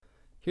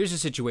Here's the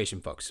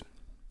situation, folks.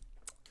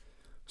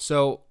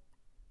 So,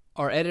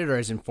 our editor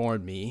has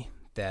informed me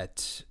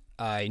that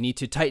I need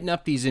to tighten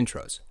up these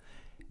intros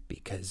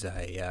because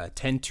I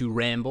tend to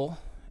ramble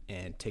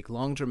and take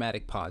long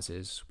dramatic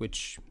pauses,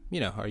 which,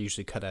 are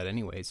usually cut out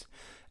anyways,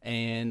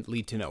 and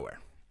lead to nowhere.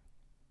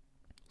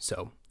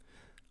 So,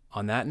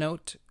 on that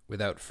note,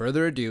 without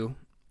further ado,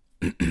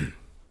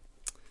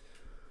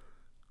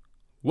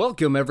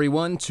 welcome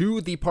everyone to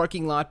the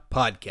Parking Lot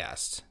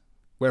Podcast,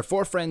 where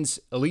four friends,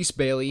 Elise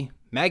Bailey,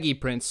 Maggie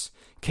Prince,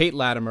 Kate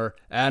Latimer,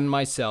 and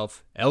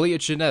myself,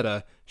 Elliot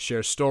Janetta,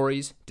 share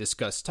stories,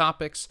 discuss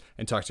topics,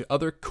 and talk to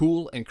other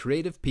cool and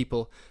creative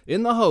people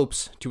in the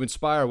hopes to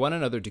inspire one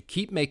another to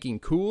keep making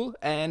cool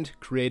and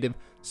creative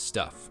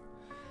stuff.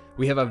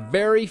 We have a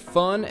very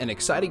fun and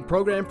exciting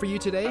program for you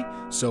today,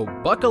 so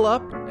buckle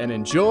up and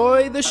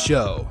enjoy the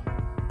show.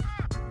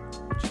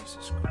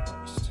 Jesus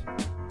Christ.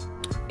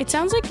 It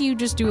sounds like you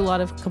just do a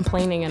lot of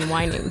complaining and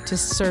whining to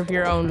serve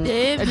your own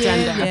agenda.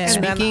 Yeah.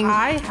 Speaking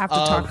I have to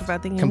talk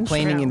about the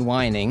complaining intro. and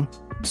whining.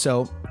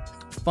 So,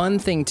 fun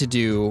thing to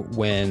do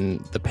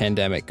when the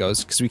pandemic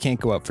goes, because we can't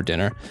go out for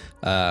dinner.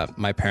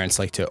 My parents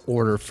like to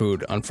order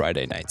food on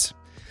Friday nights.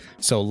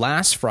 So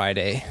last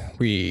Friday,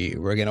 we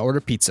were going to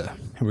order pizza.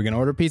 And we're going to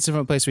order pizza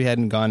from a place we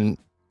hadn't gone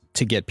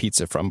to get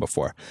pizza from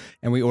before.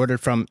 And we ordered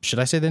from, should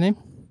I say the name?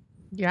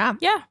 Yeah.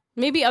 Yeah.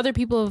 Maybe other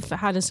people have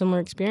had a similar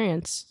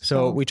experience.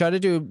 So we try to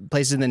do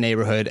places in the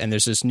neighborhood, and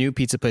there's this new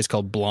pizza place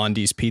called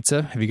Blondie's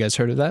Pizza. Have you guys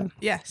heard of that?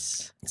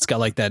 Yes. It's got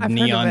like that I've heard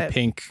of neon it.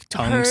 pink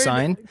tongue Heard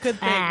sign. Good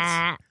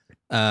things.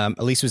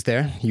 Elise was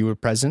there. You were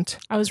present.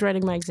 I was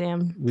writing my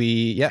exam.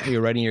 You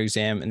were writing your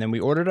exam, and then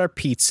we ordered our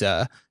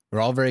pizza. We're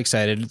all very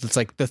excited. It's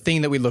like the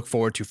thing that we look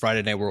forward to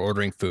Friday night. We're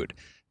ordering food.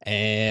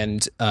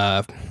 And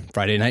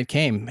Friday night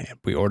came.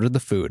 We ordered the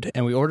food,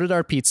 and we ordered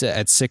our pizza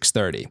at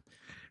 6:30.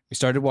 We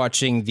started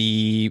watching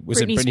the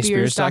Britney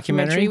Spears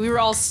documentary? We were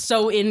all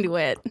so into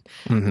it.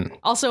 Mm-hmm.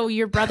 Also,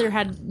 your brother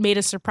had made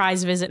a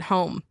surprise visit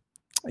home.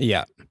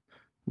 Yeah.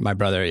 My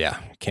brother,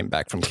 came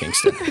back from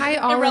Kingston. Hi,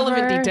 Oliver.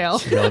 Irrelevant detail.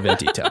 Relevant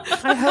detail.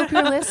 I hope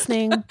you're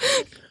listening.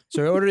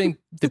 So we're ordering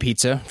the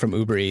pizza from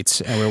Uber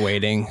Eats, and we're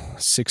waiting.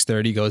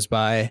 6:30 goes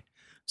by.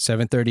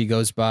 7:30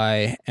 goes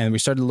by, and we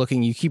started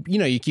looking. You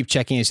keep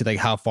checking and see like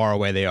how far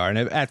away they are. And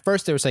at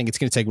first they were saying it's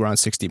going to take around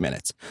 60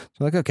 minutes.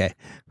 So like, okay,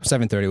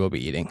 7:30 we'll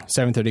be eating.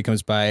 7:30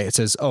 comes by. It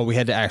says, oh, we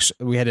had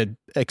to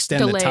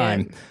extend Delay the time.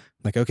 it.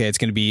 Like, okay, it's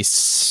going to be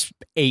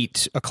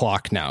 8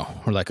 o'clock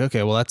now. We're like,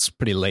 okay, well that's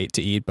pretty late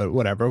to eat, but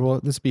whatever.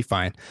 Well, this will be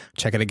fine.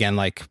 Check it again,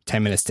 like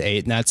 10 minutes to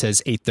 8, and that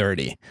says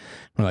 8:30.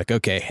 We're like,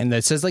 okay, and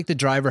that says like the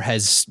driver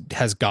has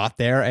got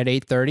there at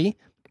 8:30.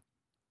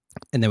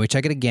 And then we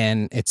check it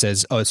again. It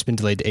says, oh, it's been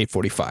delayed to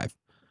 8:45,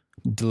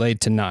 delayed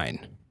to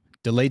 9,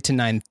 delayed to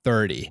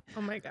 9:30.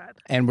 Oh my God.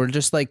 And we're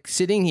just like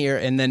sitting here,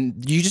 and then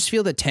you just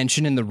feel the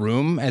tension in the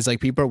room as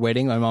like people are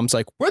waiting. My mom's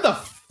like, where the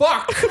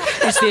fuck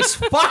is this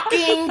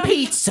fucking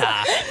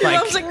pizza? Your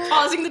mom's like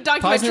pausing the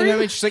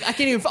documentary. She's like,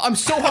 I'm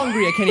so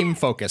hungry, I can't even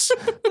focus.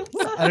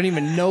 I don't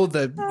even know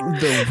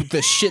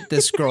the shit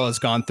this girl has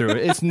gone through.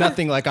 It's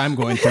nothing like I'm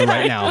going through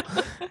right now.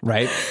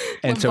 Right.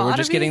 And so we're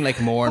just getting like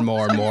more and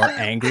more and more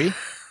angry.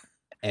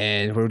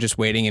 And we're just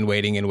waiting and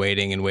waiting and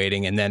waiting and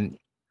waiting. And then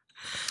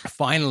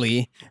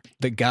finally,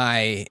 the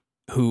guy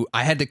who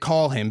I had to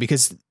call him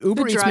because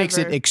Uber Eats makes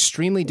it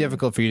extremely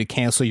difficult for you to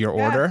cancel your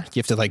order. You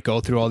have to like go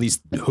through all these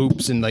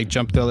hoops and like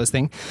jump through all this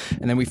thing.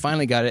 And then we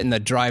finally got it. And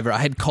I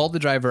had called the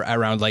driver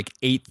around like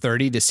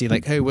 8:30 to see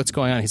like, hey, what's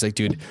going on? He's like,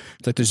 dude,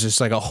 like there's just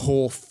like a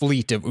whole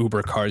fleet of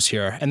Uber cars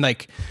here. And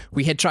like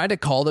we had tried to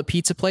call the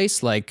pizza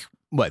place like,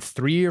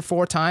 3 or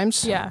 4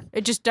 times? Yeah,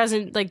 it just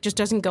doesn't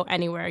go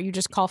anywhere. You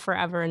just call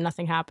forever and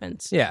nothing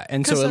happens. Yeah,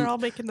 and Because so they're all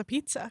making the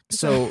pizza.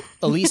 So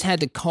Elise had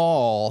to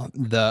call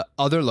the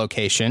other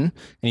location,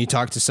 and you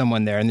talk to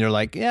someone there, and they're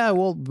like, "Yeah,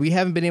 well, we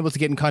haven't been able to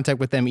get in contact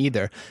with them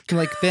either." And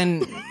like,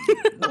 then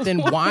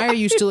why are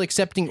you still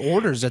accepting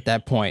orders at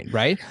that point,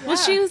 right? Well,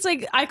 she was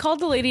like, I called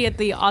the lady at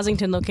the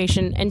Ossington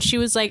location, and she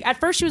was like, at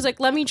first she was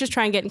like, let me just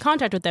try and get in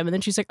contact with them, and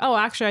then she's like, oh,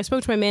 actually, I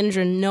spoke to my manager,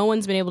 and no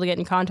one's been able to get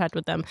in contact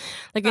with them.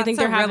 Like, I think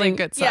they're having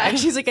good sign. Yeah,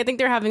 she's like, I think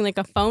they're having like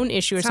a phone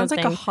issue or Sounds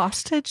something. like a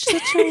hostage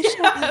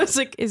situation. I was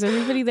like, is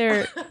everybody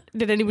there?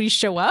 Did anybody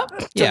show up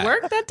to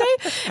work that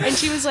day? And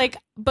she was like,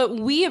 but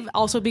we have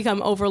also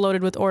become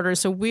overloaded with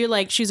orders. So we're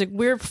like, she's like,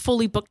 we're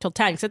fully booked till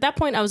 10. Because at that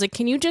point I was like,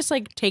 can you just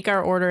like take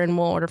our order and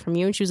we'll order from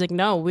you? And she was like,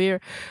 no,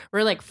 we're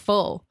like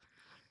full.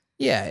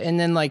 Yeah. And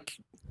then like,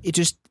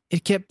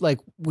 it kept like,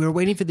 we were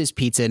waiting for this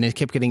pizza and it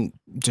kept getting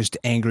just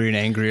angrier and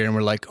angrier. And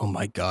we're like, oh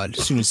my God,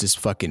 as soon as this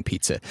fucking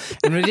pizza.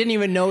 And we didn't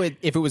even know if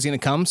it was going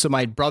to come. So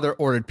my brother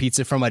ordered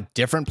pizza from a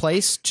different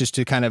place just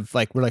to kind of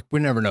like, we're like, we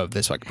never know if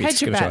this fucking pizza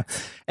is going to show up.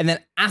 And then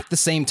at the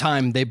same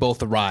time, they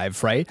both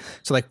arrive, right?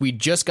 So like we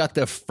just got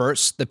the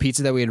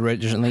pizza that we had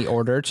originally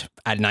ordered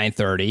at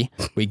 9:30.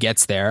 We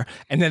gets there.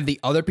 And then the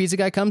other pizza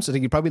guy comes. I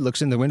think he probably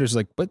looks in the windows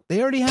like, but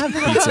they already have the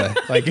pizza.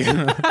 Like,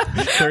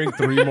 carrying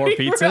 3 more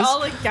pizzas. We're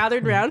all like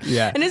gathered around.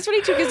 Yeah. And was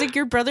funny too because like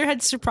your brother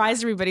had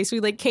surprised everybody, so we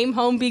like came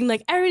home being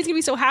like everybody's gonna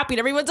be so happy, and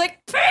everyone's like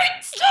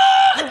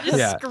pizza,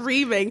 just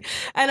screaming.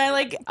 And I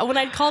like when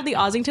I called the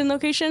Ossington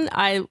location,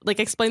 I like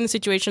explained the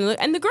situation,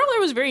 and the girl there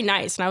was very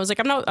nice, and I was like,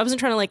 I wasn't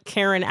trying to like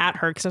Karen at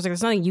her because I was like,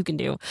 there's nothing you can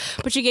do,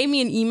 but she gave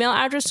me an email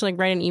address to like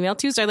write an email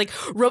to, so I like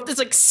wrote this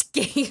like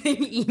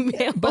scathing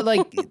email. But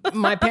like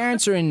my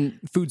parents are in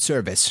food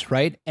service,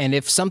 right? And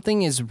if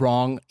something is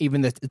wrong,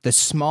 even the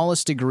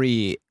smallest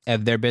degree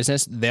of their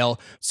business,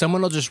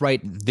 someone will just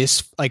write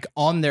this like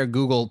on their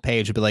Google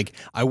page, be like,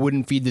 I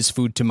wouldn't feed this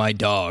food to my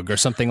dog or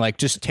something like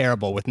just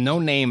terrible with no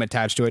name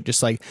attached to it,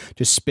 just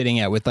spitting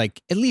out with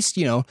like, at least,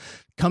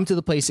 come to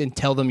the place and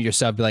tell them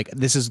yourself, be like,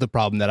 this is the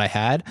problem that I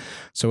had.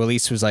 So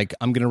Elise was like,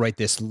 I'm going to write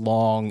this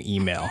long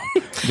email.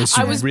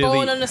 I was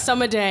born on a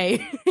summer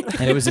day.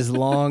 And it was this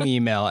long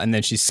email, and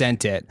then she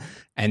sent it,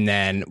 and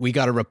then we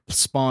got a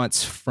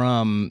response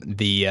from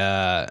the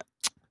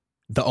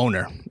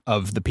owner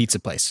of the pizza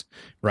place,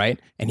 right?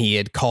 And he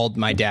had called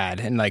my dad,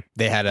 and like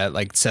they had to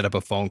like set up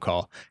a phone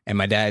call, and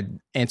my dad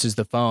answers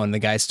the phone. The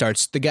guy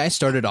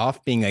started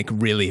off being like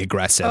really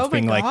aggressive,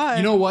 being like,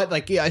 you know what?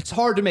 Like, yeah, it's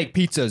hard to make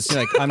pizzas.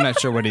 Like, I'm not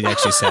sure what he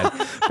actually said,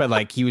 but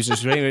like he was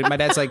just, my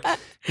dad's like,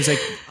 he's like,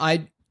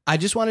 I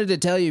just wanted to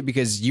tell you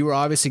because you were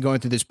obviously going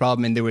through this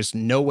problem and there was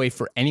no way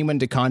for anyone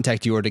to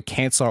contact you or to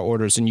cancel our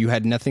orders, and you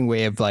had nothing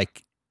way of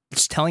like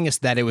just telling us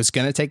that it was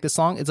going to take this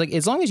long. It's like,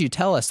 as long as you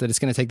tell us that it's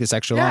going to take this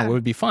extra long, it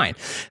would be fine.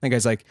 And the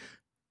guy's like,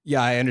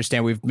 yeah, I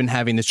understand. We've been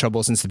having this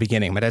trouble since the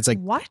beginning. My dad's like,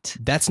 what?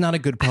 That's not a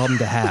good problem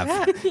to have.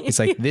 It's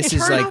like, this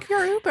is like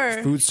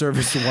food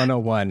service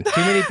 101.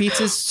 Too many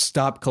pizzas,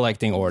 stop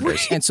collecting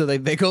orders. And so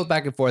they go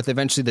back and forth.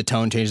 Eventually the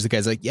tone changes. The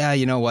guy's like, yeah,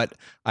 you know what?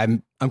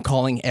 I'm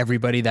calling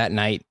everybody that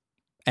night,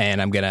 and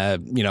I'm going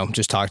to,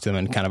 just talk to them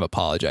and kind of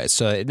apologize.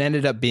 So it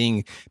ended up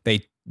being,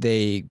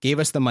 they gave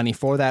us the money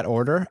for that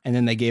order, and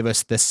then they gave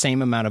us the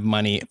same amount of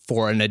money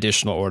for an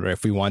additional order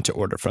if we want to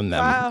order from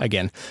them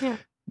again. Yeah.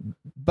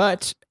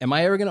 But am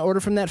I ever going to order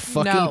from that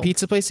fucking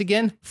pizza place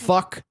again?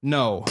 Fuck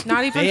no.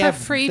 Not even for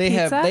free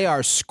pizza? They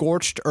are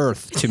scorched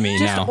earth to me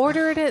now. Just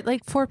order it at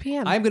like 4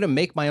 p.m. I'm going to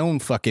make my own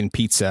fucking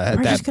pizza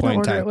at that point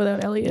in time. Order it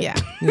without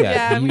Elliot.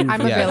 Yeah. I'm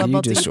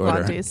available to eat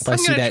quantities.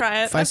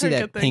 If I see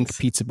that pink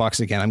pizza box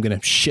again, I'm going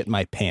to shit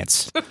my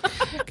pants.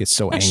 Get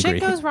so angry.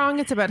 Shit goes wrong,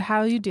 it's about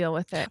how you deal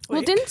with it.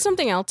 Well, didn't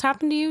something else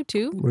happen to you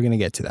too? We're going to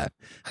get to that.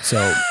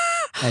 So,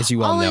 as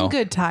you all know. All in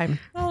good time.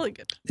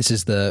 This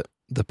is the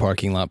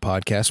Parking Lot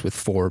Podcast with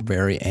 4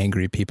 very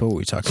angry people.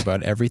 We talk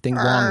about everything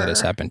wrong that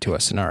has happened to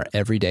us in our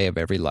everyday of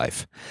every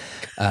life.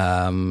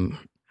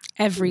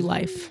 Every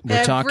life.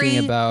 We're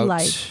talking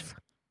about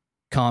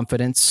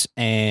confidence,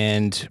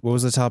 and what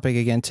was the topic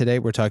again today?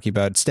 We're talking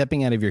about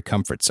stepping out of your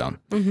comfort zone.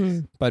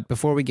 Mm-hmm. But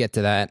before we get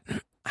to that,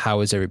 how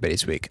was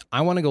everybody's week?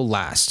 I want to go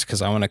last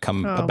because I want to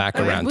come back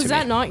around. Was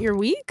that not your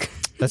week?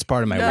 That's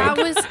part of my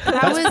week.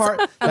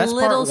 That's a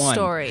little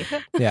story.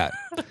 Yeah.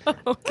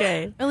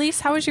 Okay. Elise,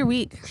 how was your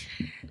week?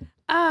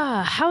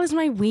 How was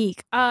my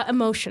week?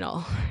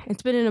 Emotional.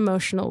 It's been an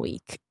emotional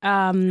week.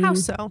 How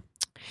so?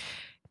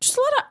 Just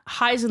a lot of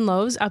highs and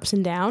lows, ups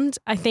and downs.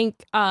 I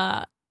think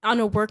on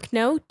a work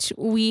note,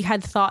 we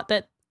had thought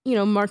that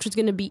March was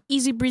going to be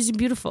easy breezy,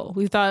 beautiful.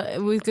 We thought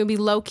it was going to be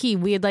low key.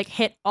 We had like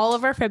hit all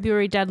of our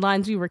February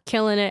deadlines. We were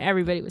killing it.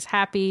 Everybody was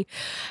happy.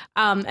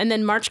 And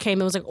then March came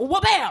and it was like,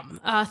 wha-bam!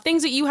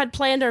 Things that you had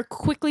planned are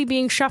quickly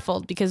being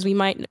shuffled because we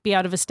might be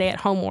out of a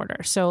stay-at-home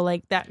order. So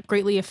like that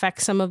greatly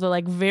affects some of the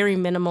like very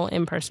minimal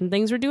in-person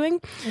things we're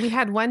doing. We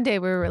had one day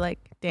where we were like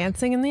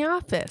dancing in the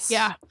office.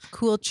 Yeah.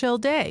 Cool, chill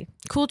day.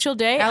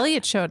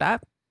 Elliot showed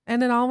up.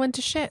 And it all went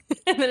to shit.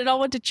 And then it all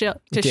went to shit.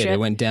 It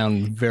went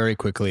down very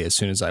quickly as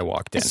soon as I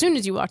walked in. As soon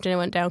as you walked in, it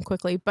went down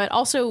quickly. But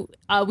also,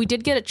 we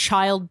did get a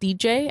child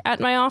DJ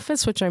at my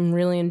office, which I'm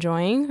really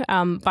enjoying.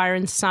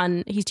 Byron's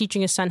son, he's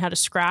teaching his son how to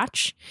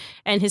scratch.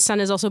 And his son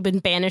has also been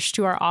banished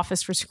to our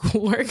office for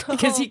schoolwork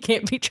because he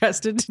can't be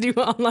trusted to do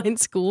online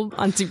school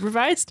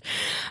unsupervised.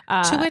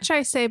 To which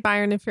I say,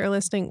 Byron, if you're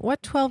listening,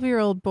 what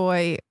 12-year-old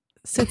boy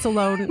sits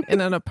alone in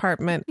an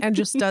apartment and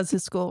just does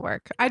his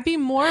schoolwork? I'd be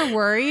more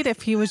worried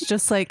if he was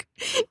just like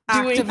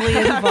actively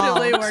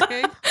involved,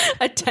 working,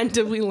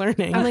 attentively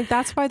learning. I'm like,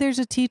 that's why there's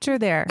a teacher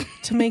there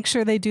to make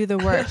sure they do the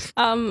work.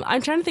 I'm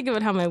trying to think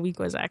about how my week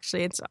was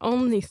actually. It's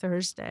only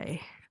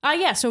Thursday.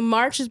 So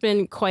March has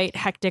been quite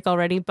hectic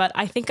already, but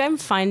I think I'm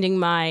finding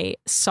my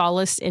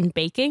solace in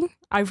baking.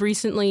 I've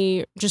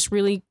recently just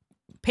really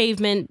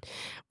pavement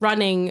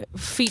running,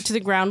 feet to the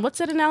ground. What's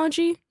that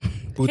analogy?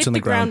 Boots on the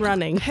ground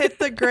running. Hit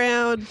the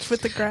ground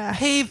with the grass.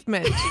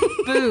 Pavement.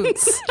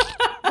 Boots.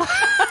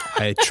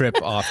 I trip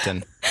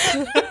often.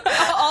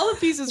 All the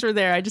pieces were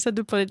there. I just had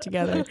to put it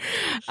together.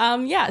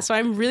 So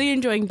I'm really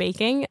enjoying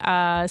baking.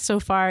 So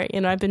far,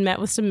 I've been met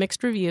with some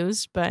mixed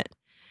reviews, but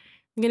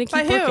I'm going to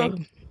keep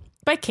working.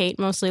 By Kate,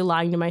 mostly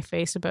lying to my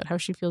face about how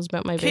she feels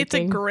about my baking. Kate's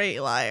a great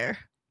liar.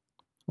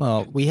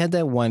 Well, we had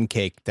that one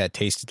cake that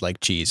tasted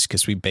like cheese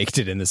because we baked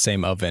it in the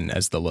same oven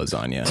as the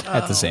lasagna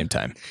at the same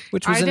time,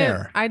 which was an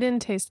error. I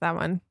didn't taste that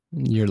one.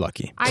 You're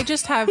lucky.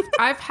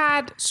 I've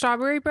had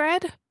strawberry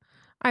bread.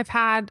 I've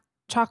had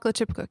chocolate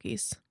chip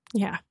cookies.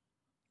 Yeah.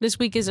 This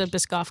week is a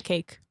Biscoff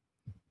cake.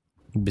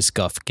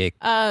 Biscoff cake.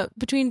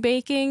 Between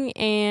baking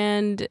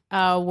and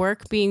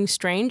work being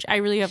strange, I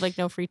really have like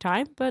no free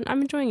time, but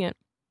I'm enjoying it.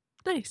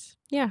 Nice.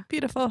 Yeah.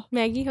 Beautiful.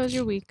 Maggie, how's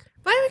your week?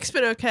 My week's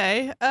been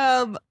okay.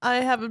 I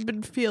haven't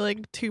been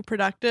feeling too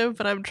productive,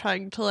 but I'm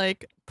trying to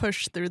like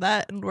push through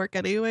that and work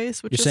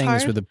anyways, which You're is saying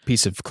hard. this with a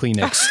piece of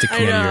Kleenex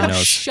sticking out of your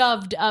nose.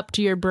 Shoved up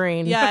to your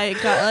brain. Yeah, I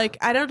got like,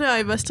 I don't know,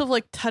 I must have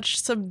like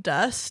touched some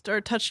dust or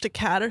touched a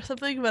cat or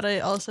something, but I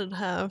also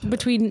have.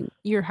 Between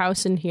your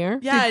house and here?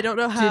 Yeah, I don't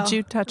know how. Did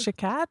you touch a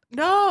cat?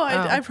 No,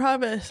 I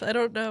promise. I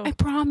don't know. I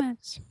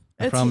promise.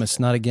 I promise,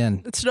 not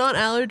again. It's not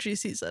allergy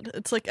season.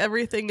 It's like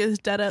everything is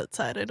dead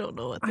outside. I don't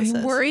know what this is.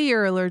 I worry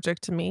you're allergic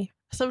to me.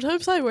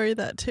 Sometimes I worry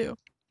that too.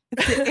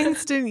 The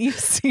instant you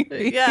see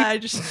me. Yeah, I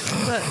just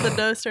the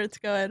nose starts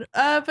going.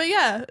 But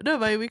yeah, no,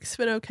 my week's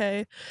been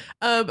okay.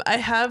 I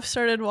have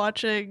started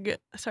watching.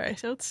 Sorry, I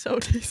sound so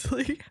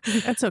nasally.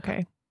 That's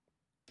okay.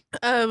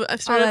 I've I'll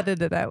started.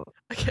 edit it out.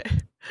 Okay.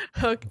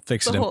 Okay,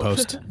 Fix the it in whole-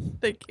 post.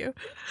 Thank you.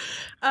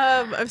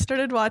 I've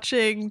started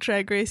watching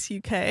Drag Race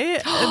UK,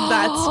 and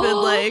that's been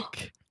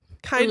like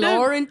kind of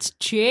Lawrence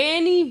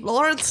Chaney.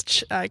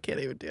 I can't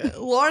even do it.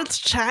 Lawrence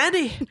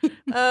Chaney.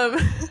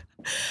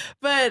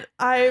 But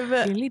I've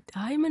Billy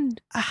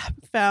Diamond.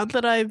 found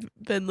that I've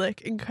been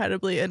like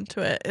incredibly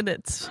into it, and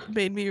it's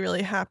made me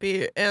really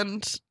happy.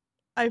 And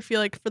I feel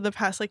like for the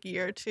past like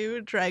year or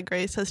two, Drag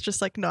Race has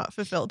just like not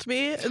fulfilled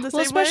me in the Well, same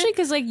way. especially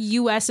because like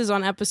US is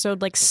on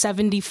episode like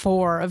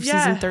 74 of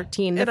season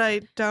 13. And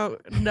I don't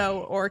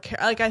know or care.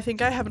 Like, I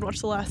think I haven't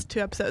watched the last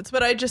 2 episodes,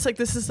 but I just like,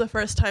 this is the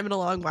first time in a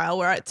long while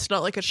where it's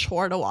not like a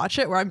chore to watch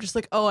it, where I'm just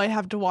like, oh, I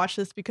have to watch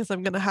this because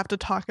I'm going to have to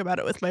talk about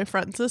it with my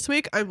friends this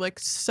week. I'm like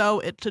so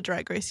into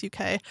Drag Race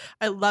UK.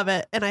 I love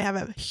it. And I have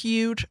a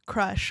huge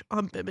crush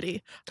on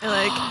Bimini.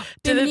 I like,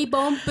 Bimini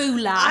Bon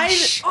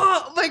Boulash.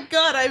 oh my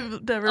God,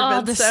 I've never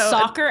been the so.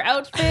 soccer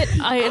outfit.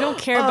 I don't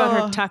care about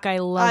her tuck. I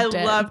loved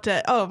it. loved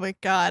it. Oh my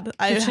God.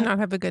 Did she not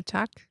have a good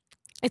tuck?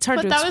 It's hard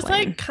But to that was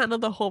explain. like kind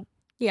of the whole,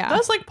 yeah. that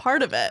was like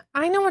part of it.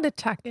 I know what a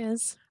tuck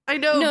is. I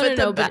know,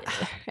 No, but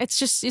but it's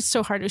just, it's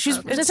so hard. She's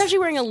It's- essentially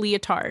wearing a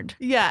leotard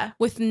yeah.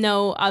 with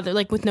no other,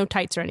 like with no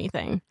tights or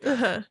anything.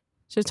 Uh-huh.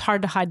 So it's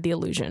hard to hide the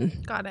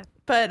illusion. Got it.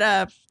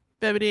 But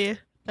Bimini,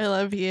 I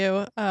love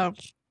you.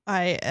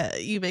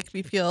 You make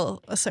me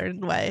feel a certain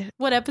way.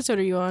 What episode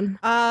are you on?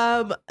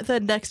 The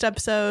next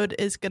episode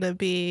is gonna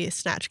be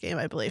Snatch Game,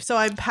 I believe. So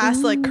I'm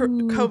past like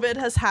Ooh. COVID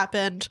has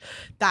happened.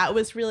 That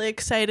was really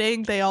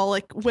exciting. They all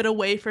like went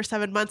away for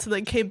 7 months and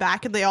then came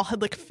back, and they all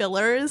had like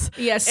fillers.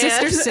 Yeah,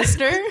 sister.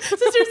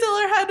 Sister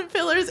Siller had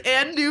fillers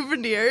and new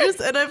veneers,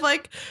 and I'm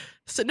like,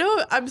 so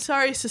no, I'm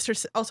sorry, Sister.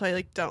 Also, I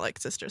like don't like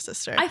Sister.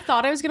 I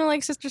thought I was gonna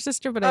like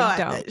sister, but I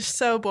don't. It's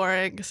so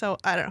boring. So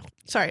I don't know.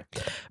 Sorry.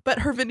 But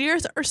her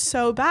veneers are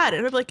so bad.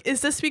 And I'm like,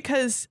 is this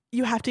because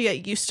you have to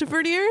get used to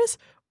veneers,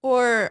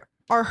 or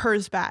are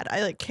hers bad?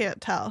 I like can't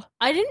tell.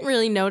 I didn't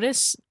really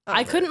notice. Oh,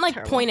 I couldn't they're like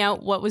terrible. point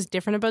out what was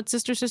different about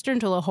sister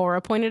until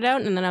Ahura pointed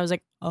out, and then I was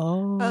like,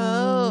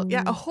 Oh,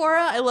 yeah.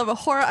 Ahura. I love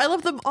Ahura. I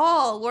love them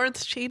all.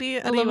 Lawrence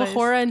Cheney. I love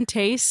Ahura and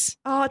Tace.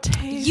 Oh,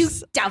 Tace. You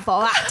devil,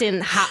 that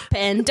didn't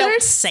happen. They're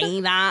Don't so- say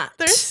that.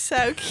 They're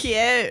so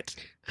cute.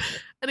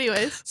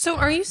 Anyways, So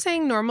are you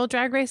saying normal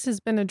Drag Race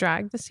has been a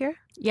drag this year?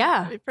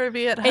 Yeah. for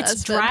me, it has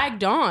It's been.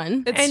 dragged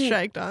on. It's And-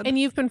 dragged on. And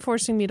you've been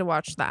forcing me to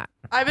watch that.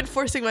 I've been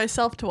forcing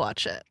myself to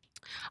watch it.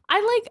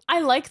 I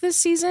like this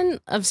season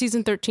of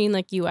season 13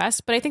 like US,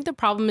 but I think the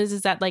problem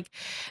is that like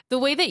the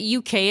way that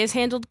UK has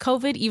handled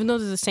COVID, even though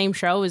they're the same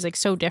show, is like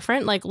so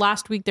different. Like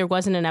last week there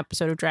wasn't an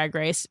episode of Drag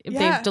Race. Yeah.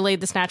 They've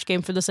delayed the Snatch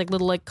Game for this like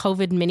little like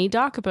COVID mini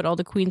doc about all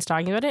the queens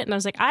talking about it, and I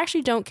was like, I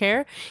actually don't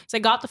care. So I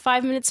got the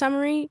 5-minute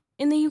summary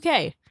in the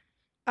UK.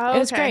 Oh, It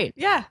was great.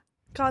 Yeah.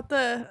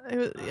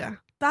 Yeah.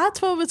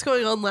 That's what was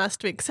going on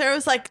last week. Sarah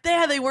was like,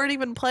 they weren't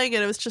even playing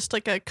it. It was just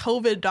like a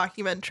COVID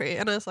documentary.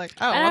 And I was like,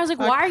 oh. And I was like,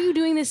 why are you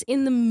doing this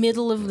in the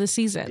middle of the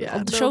season? Yeah,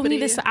 Show me nobody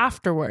this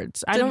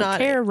afterwards. I don't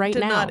care right did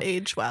now. Did not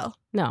age well.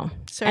 No.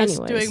 Sarah's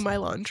Anyways. doing my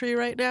laundry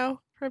right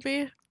now for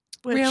me.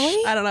 Which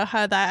Really? I don't know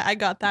how I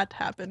got that to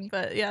happen.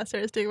 But yeah,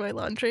 Sarah's doing my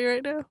laundry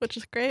right now, which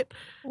is great.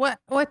 What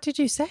did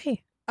you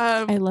say?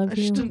 I love I you.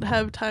 just didn't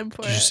have time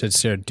for You it. just said,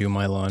 Sarah, do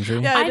my laundry.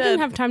 Yeah, I did. didn't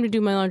have time to do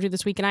my laundry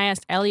this week, and I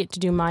asked Elliot to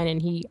do mine,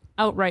 and he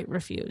outright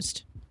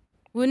refused.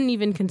 Wouldn't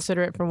even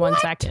consider it for 1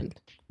 second.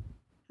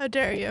 How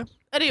dare you?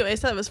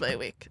 Anyways, that was my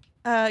week.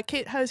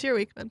 Kate, how's your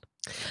week been?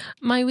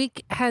 My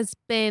week has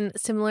been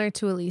similar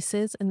to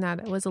Elise's in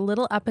that it was a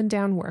little up and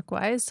down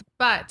work-wise,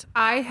 but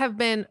I have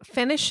been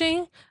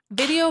finishing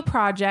video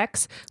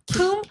projects.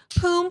 Poom,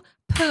 poom,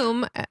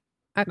 poom.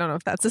 I don't know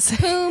if that's a saying.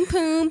 Poom,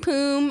 poom,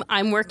 poom.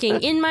 I'm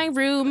working in my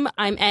room.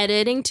 I'm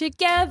editing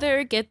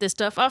together. Get this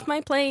stuff off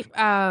my plate.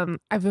 I've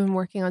been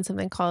working on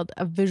something called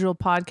a visual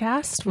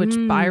podcast, which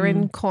Mm.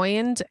 Byron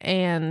coined,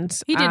 and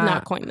He did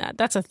not coin that.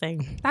 That's a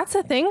thing. That's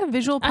a thing. A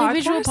visual podcast. A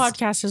visual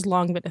podcast has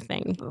long been a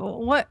thing.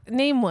 What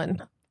name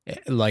one?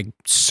 Like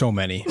so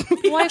many.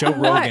 Like Joe what?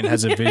 Rogan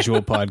has a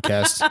visual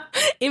podcast.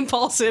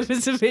 Impulsive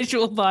is a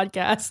visual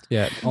podcast.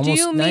 Yeah, almost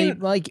you mean-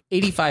 like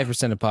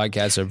 85% of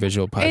podcasts are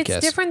visual podcasts.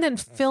 It's different than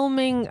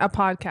filming a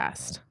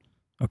podcast.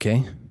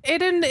 Okay.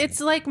 It's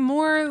like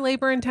more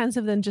labor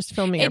intensive than just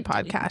filming your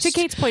podcast. To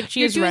Kate's point, she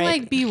You're is doing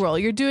right. like B-roll.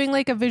 You're doing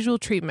like a visual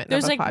treatment.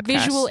 There's of a like podcast.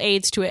 visual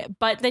aids to it,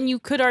 but then you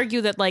could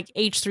argue that like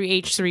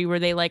H3H3, where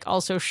they like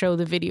also show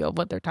the video of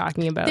what they're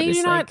talking about. They is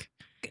do not like,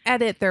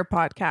 edit their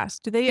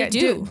podcast. Do they? They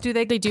do. Do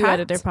they? they do cut?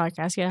 edit their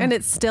podcast. Yeah, And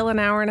it's still an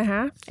hour and a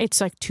half.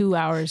 it's like 2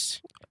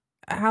 hours.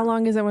 How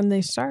long is it when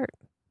they start?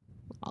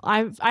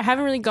 I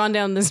haven't really gone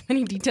down this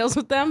many details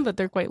with them, but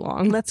they're quite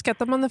long. Let's get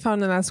them on the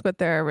phone and ask what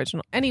their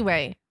original.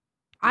 Anyway,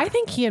 I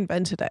think he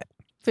invented it.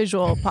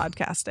 Visual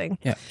podcasting.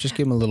 Yeah, just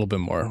give him a little bit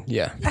more.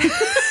 Yeah.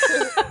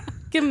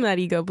 Give him that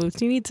ego boost.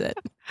 He needs it.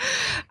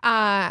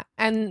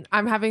 And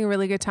I'm having a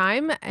really good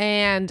time.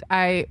 And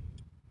I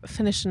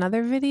finished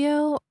another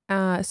video.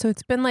 So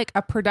it's been like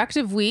a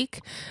productive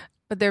week,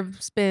 but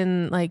there's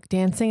been like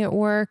dancing at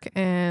work,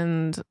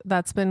 and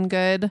that's been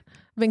good.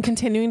 I've been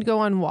continuing to go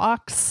on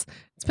walks.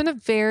 It's been a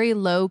very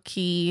low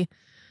key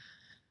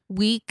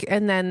week,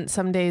 and then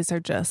some days are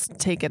just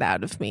take it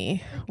out of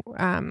me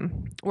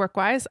work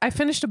wise. I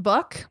finished a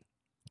book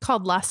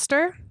called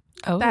Luster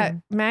Oh, that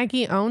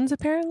Maggie owns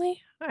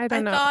apparently. I I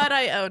don't know. thought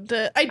I owned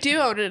it. I do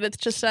own it. It's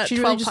just at She's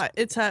really 12.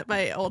 It's at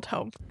my old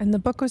home. And the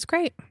book was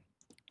great.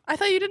 I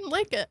thought you didn't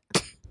like it.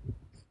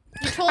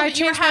 You told I me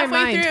you were changed my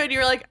halfway mind. through and you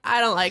were like, I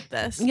don't like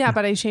this. Yeah,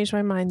 but I changed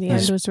my mind. The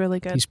These- end was really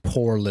good. These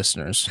poor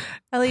listeners.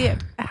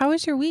 Elliot, how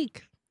was your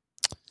week?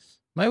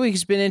 My week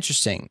has been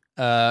interesting.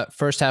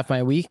 First half of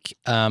my week,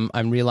 I'm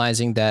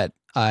realizing that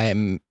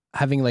I'm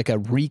having like a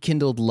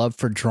rekindled love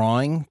for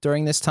drawing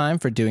during this time,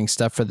 for doing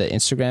stuff for the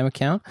Instagram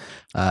account.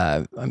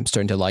 I'm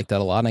starting to like that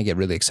a lot, and I get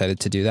really excited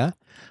to do that.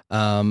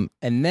 And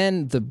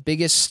then the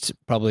biggest,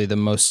 probably the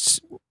most,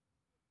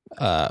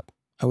 I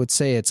would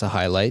say it's a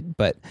highlight,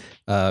 but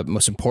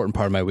most important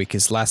part of my week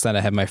is last night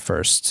I had my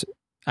first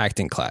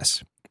acting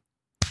class.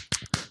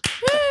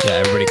 Yeah,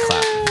 everybody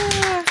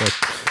clap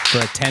for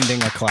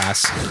attending a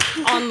class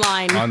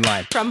online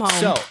online. from home.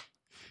 So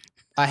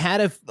I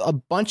had a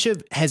bunch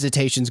of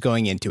hesitations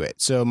going into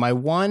it. So my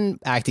one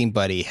acting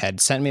buddy had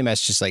sent me a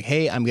message just like,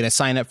 hey, I'm going to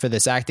sign up for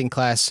this acting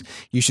class.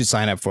 You should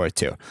sign up for it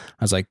too. I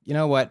was like, you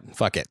know what?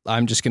 Fuck it.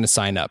 I'm just going to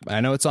sign up.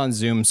 I know it's on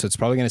Zoom, so it's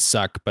probably going to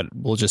suck, but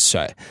we'll just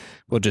try it.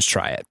 We'll just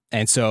try it.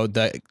 And so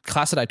the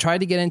class that I tried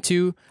to get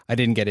into, I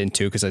didn't get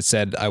into because I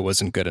said I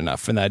wasn't good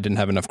enough and I didn't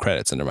have enough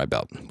credits under my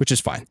belt, which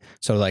is fine.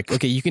 So like,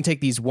 okay, you can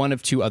take these one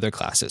of two other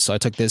classes. So I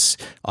took this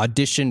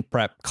audition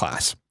prep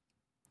class.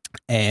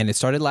 And it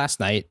started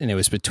last night, and it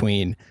was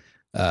between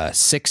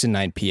 6 and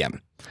 9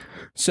 p.m.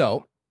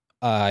 So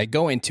I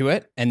go into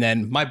it, and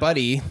then my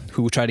buddy,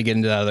 who tried to get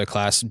into that other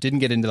class, didn't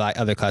get into that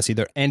other class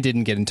either, and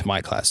didn't get into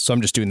my class. So I'm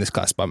just doing this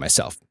class by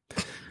myself,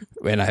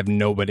 and I have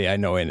nobody I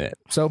know in it.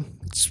 So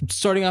it's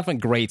starting off a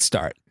great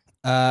start.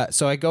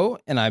 So I go,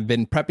 and I've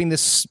been prepping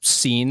this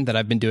scene that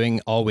I've been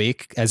doing all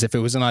week as if it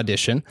was an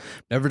audition.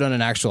 Never done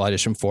an actual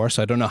audition before,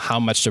 so I don't know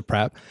how much to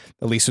prep.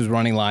 Elise was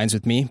running lines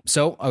with me.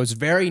 So I was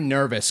very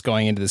nervous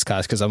going into this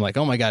class because I'm like,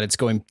 oh my God, it's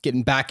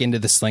getting back into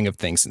the sling of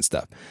things and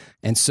stuff.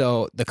 And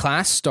so the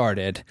class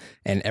started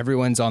and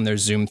everyone's on their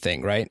Zoom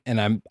thing, right?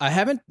 And I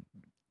haven't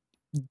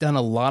done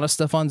a lot of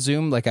stuff on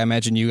Zoom like I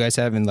imagine you guys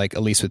have, and like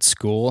at least with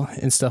school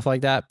and stuff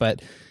like that.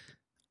 But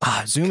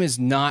Zoom is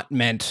not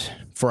meant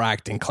for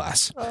acting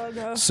class. Oh,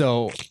 no.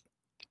 So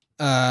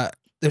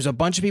there's a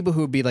bunch of people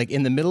who would be like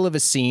in the middle of a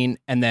scene,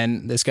 and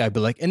then this guy would be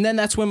like, and then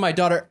that's when my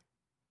daughter,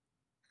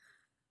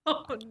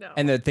 Oh, no.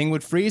 and the thing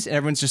would freeze, and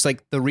everyone's just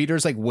like, the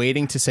reader's like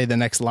waiting to say the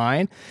next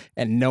line,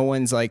 and no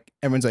one's like,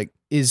 everyone's like,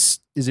 is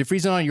it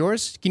freezing on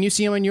yours? Can you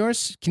see him on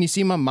yours? Can you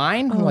see him on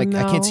mine? I'm Oh, like,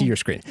 I can't no. see your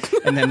screen.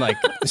 And then like,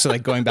 so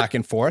like going back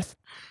and forth,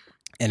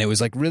 and it was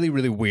like really,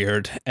 really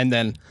weird. And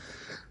then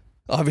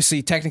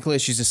obviously, technical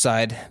issues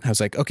aside, I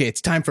was like, okay,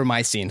 it's time for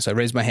my scene. So I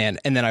raised my hand,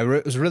 and then I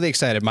was really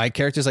excited. My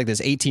character's like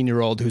this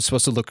 18-year-old who's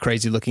supposed to look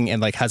crazy looking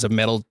and like has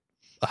a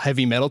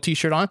heavy metal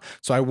t-shirt on.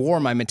 So I wore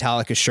my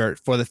Metallica shirt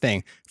for the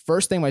thing.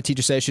 First thing my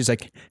teacher says, she's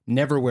like,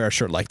 never wear a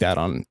shirt like that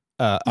on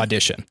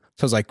audition.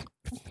 So I was like,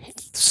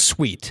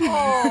 sweet.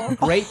 Oh.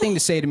 Great thing to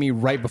say to me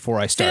right before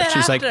I start.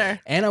 She's like,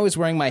 after. and I was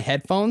wearing my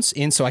headphones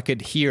in so I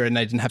could hear and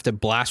I didn't have to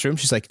blast room.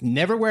 She's like,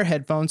 never wear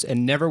headphones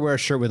and never wear a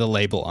shirt with a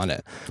label on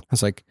it. I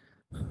was like,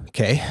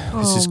 okay, this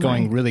Oh is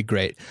going my. really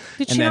great.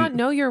 Did And she then- not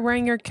know you're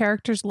wearing your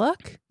character's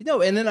look?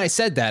 No, and then I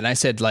said that, and I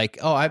said like,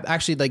 oh, I've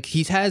actually like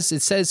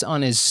it says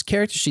on his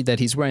character sheet that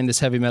he's wearing this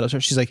heavy metal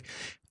shirt. She's like,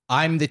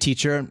 I'm the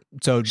teacher,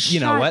 so you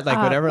know Shut what, like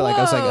up. whatever. Like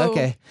I was like, Whoa.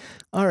 okay,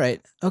 all right,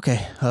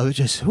 okay, I'll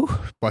just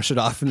brush it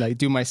off and like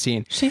do my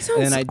scene. She sounds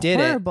And then I did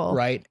horrible. it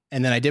right,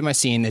 and then I did my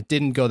scene. It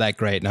didn't go that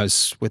great, and I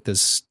was with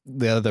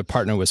the other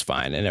partner was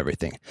fine and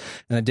everything,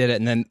 and I did it,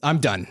 and then I'm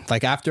done.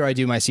 Like after I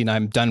do my scene,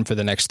 I'm done for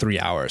the next 3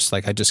 hours.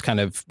 Like I just kind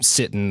of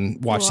sit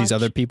and watch these Watch.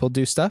 other people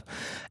do stuff,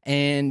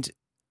 and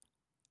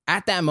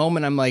at that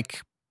moment, I'm like,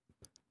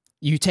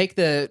 you take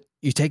the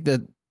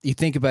you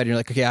think about it, you're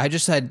like,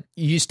 okay,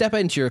 you step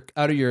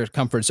out of your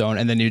comfort zone,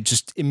 and then it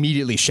just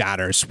immediately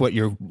shatters what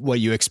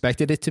you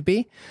expected it to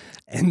be.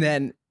 And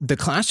then the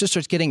class just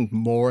starts getting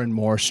more and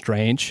more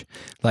strange.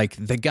 Like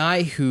the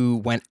guy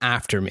who went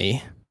after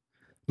me, I'm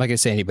not gonna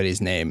say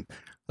anybody's name,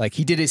 like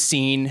he did his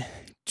scene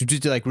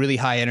to like really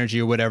high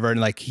energy or whatever, and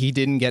like he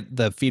didn't get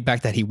the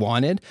feedback that he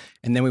wanted,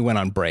 and then we went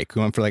on break.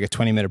 We went for like a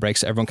 20-minute break,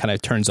 so everyone kind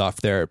of turns off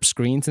their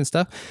screens and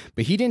stuff,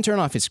 but he didn't turn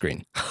off his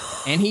screen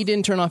and he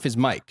didn't turn off his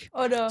mic.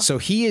 Oh no. So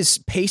he is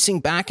pacing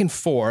back and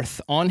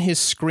forth on his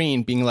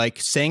screen, being like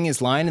saying his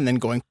line and then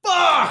going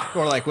fuck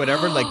or like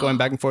whatever, like going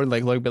back and forth,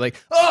 like be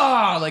like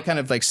oh, like kind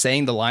of like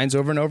saying the lines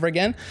over and over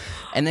again,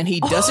 and then he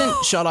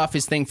doesn't shut off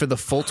his thing for the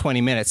full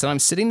 20 minutes. And I'm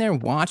sitting there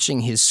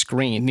watching his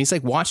screen, and he's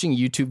like watching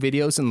YouTube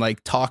videos and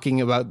like talking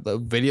about the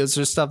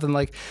videos or stuff, and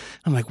like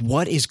I'm like,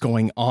 what is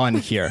going on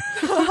here?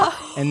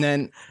 And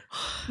then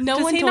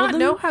Does he not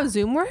know how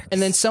Zoom works?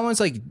 and then someone's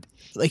like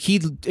he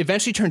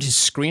eventually turned his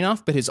screen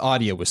off, but his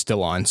audio was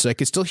still on, so I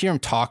could still hear him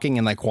talking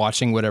and like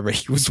watching whatever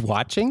he was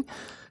watching.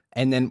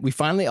 And then we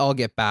finally all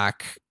get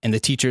back, and the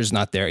teacher's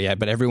not there yet,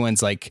 but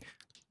everyone's like,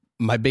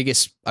 my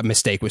biggest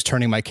mistake was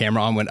turning my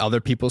camera on when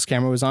other people's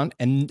camera was on,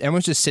 and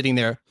everyone's just sitting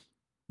there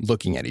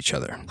looking at each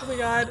other Oh my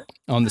God.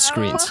 on the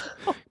screens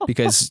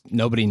because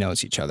nobody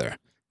knows each other.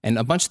 And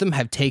a bunch of them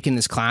have taken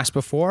this class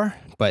before,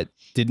 but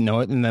didn't know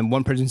it. And then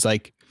one person's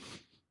like,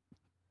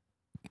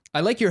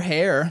 I like your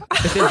hair,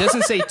 but then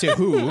doesn't say to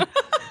who.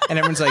 And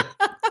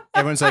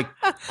everyone's like,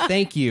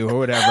 thank you or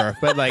whatever.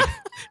 But like,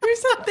 Who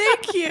said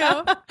thank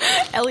you?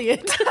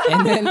 Elliot.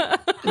 and then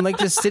I'm like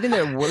just sitting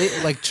there,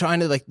 like trying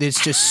to like,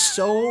 it's just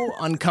so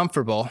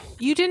uncomfortable.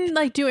 You didn't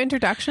like do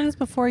introductions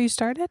before you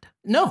started?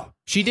 No,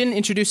 she didn't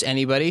introduce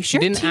anybody. She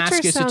Your didn't teacher ask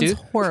us to sounds do.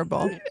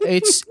 horrible.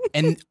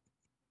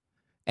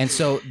 And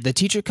so the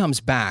teacher comes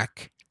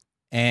back,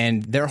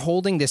 and they're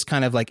holding this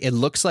kind of like, it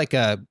looks like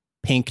a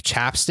pink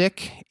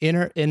chapstick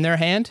in their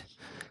hand.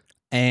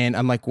 And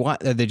I'm like,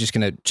 what? Are they just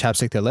going to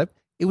chapstick their lip?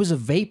 It was a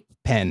vape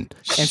pen,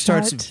 and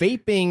starts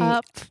vaping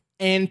up.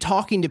 and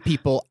talking to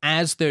people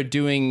as they're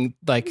doing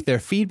like their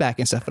feedback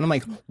and stuff. And I'm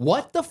like,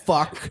 what the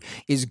fuck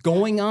is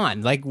going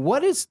on? Like,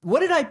 what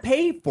did I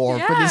pay for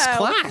this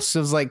class? I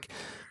was like,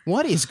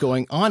 what is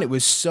going on? It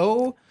was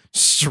so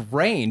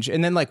strange.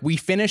 And then like we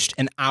finished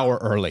an hour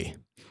early.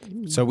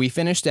 So we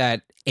finished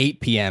at 8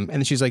 p.m. And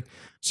then she's like,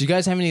 so you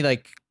guys have any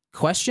like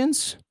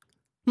questions?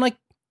 I'm like,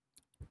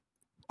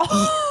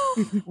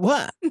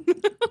 what?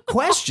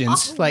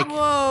 Questions? Like,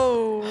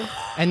 Whoa.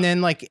 and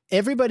then like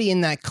everybody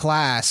in that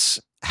class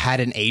had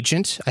an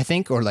agent, I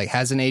think, or like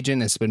has an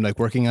agent, has been like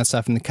working on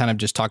stuff and kind of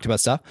just talked about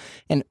stuff.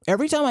 And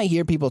every time I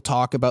hear people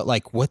talk about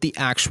like what the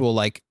actual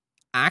like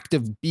act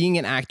of being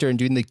an actor and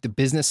doing like the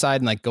business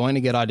side and like going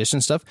to get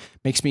audition stuff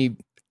makes me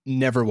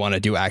never want to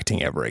do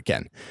acting ever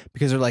again,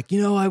 because they're like,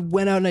 you know, I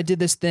went out and I did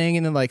this thing,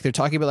 and then like they're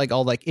talking about like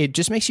all like, it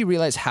just makes you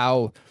realize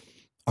how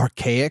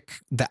archaic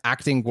the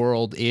acting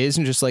world is,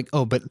 and just like,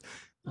 oh, but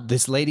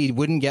this lady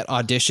wouldn't get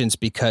auditions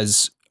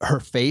because her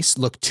face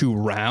looked too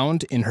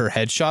round in her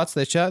headshots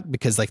they shot,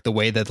 because like the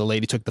way that the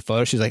lady took the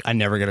photo, she's like, I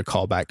never get a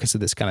call back because of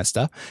this kind of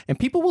stuff. And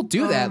people will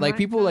do that. Like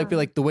people like be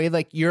like, the way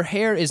like your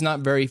hair is not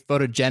very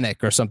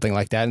photogenic or something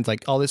like that. And it's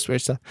like all this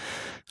weird stuff.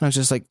 And I was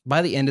just like,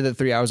 by the end of the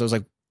 3 hours, I was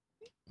like,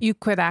 You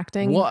quit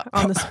acting What?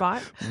 on the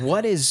spot?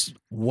 what is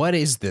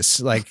this?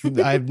 Like,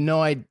 I have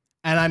no idea.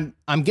 And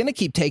I'm going to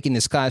keep taking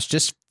this class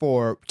just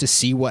to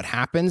see what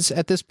happens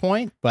at this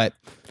point, but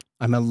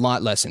I'm a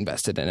lot less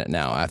invested in it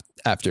now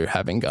after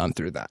having gone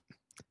through that.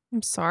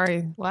 I'm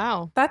sorry.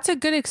 Wow. That's a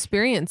good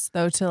experience,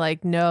 though, to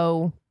like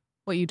know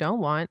what you don't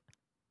want.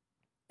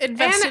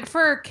 Invested. And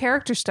for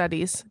character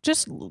studies,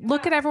 just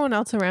look at everyone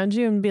else around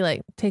you and be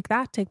like, take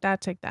that, take that,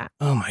 take that.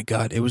 Oh my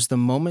God. It was the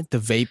moment the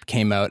vape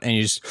came out and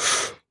you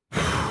just,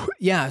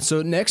 yeah.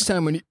 So next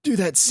time when you do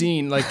that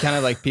scene, like kind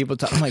of like people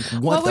talk, I'm like,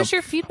 What was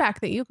your feedback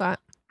that you got?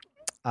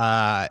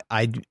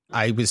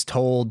 I was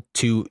told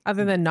to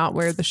Other than not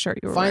wear the shirt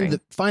you were wearing.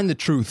 find the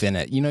truth in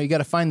it. You know, you got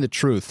to find the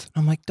truth.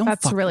 I'm like, don't.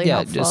 That's really yeah,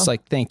 helpful. just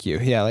like thank you.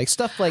 Yeah, like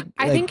stuff like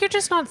I think you're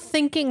just not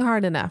thinking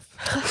hard enough.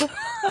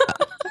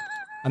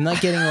 I'm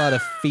not getting a lot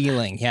of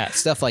feeling. Yeah,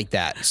 stuff like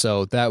that.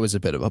 So that was a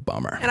bit of a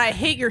bummer. And I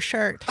hate your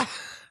shirt.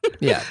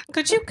 Yeah,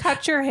 Could you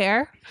cut your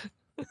hair?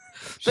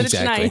 But it's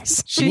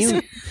nice.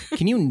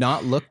 Can you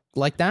not look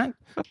like that?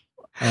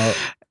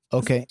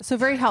 Okay. So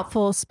very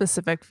helpful,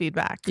 specific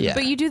feedback. Yeah.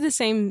 But you do the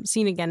same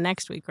scene again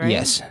next week, right?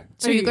 Yes.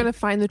 Are you going to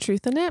find the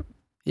truth in it?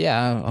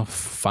 Yeah, I'll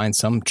find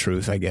some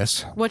truth, I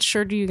guess. What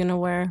shirt are you going to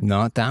wear?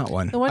 Not that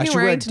one. The one I you're should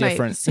wear a wearing tonight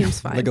different, seems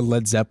fine. like a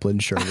Led Zeppelin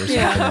shirt or something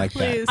like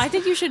that. Please. I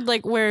think you should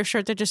like wear a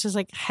shirt that just says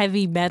like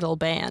heavy metal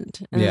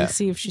band and Yeah. then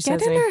see if she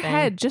Get says in her anything.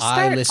 head. Just start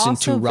I listen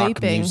also to rock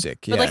vaping. music.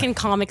 But Yeah. like in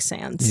Comic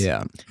Sans.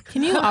 Yeah.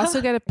 Can you also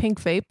get a pink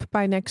vape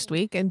by next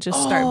week and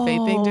just start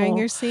vaping during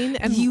your scene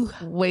and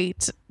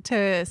wait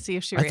to see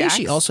if she I reacts?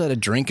 think she also had a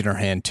drink in her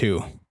hand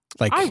too.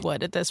 Like I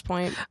would at this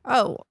point.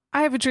 Oh,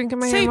 I have a drink in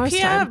my Say hand most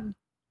time. PM.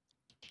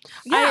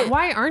 Yeah,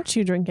 why aren't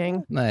you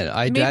drinking?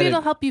 I Maybe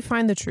it'll help you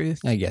find the truth.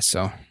 I guess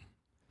so.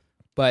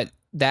 But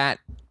that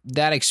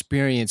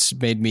experience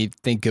made me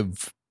think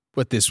of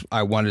what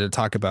I wanted to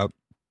talk about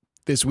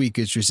this week,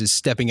 is just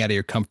stepping out of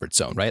your comfort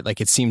zone, right? Like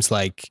it seems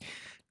like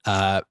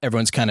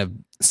everyone's kind of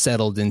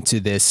settled into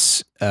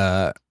this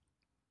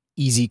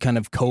easy kind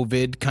of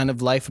COVID kind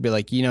of life. It'd be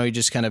like, you're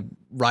just kind of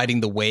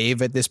riding the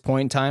wave at this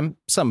point in time.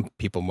 Some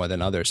people more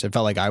than others. It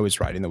felt like I was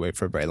riding the wave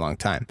for a very long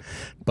time.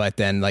 But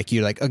then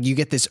you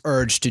get this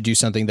urge to do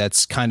something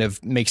that's kind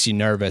of makes you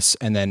nervous,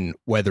 and then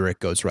whether it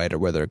goes right or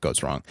whether it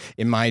goes wrong.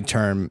 In my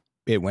term,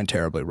 it went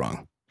terribly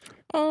wrong.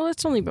 Oh,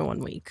 it's only been 1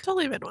 week. It's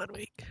only been 1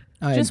 week.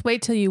 Just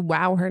wait till you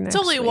wow her next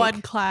It's only week.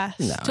 one class.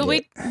 No, So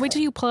wait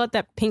till you pull out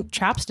that pink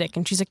chapstick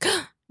and she's like,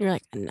 you're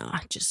like, nah,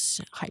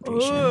 just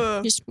hydration.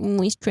 Ugh. Just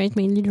moisturize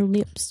my little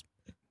lips.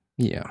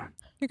 Yeah.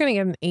 You're going to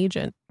get an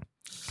agent.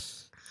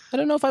 I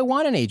don't know if I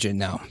want an agent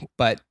now,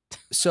 but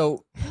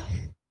so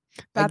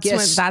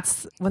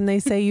That's when they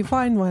say you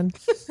find one.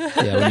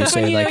 yeah, when you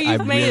say When you know I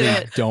you've made really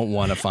it. don't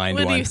want to find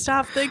When one. you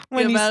stop thinking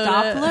When you about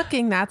stop it.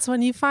 looking, that's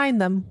when you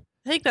find them.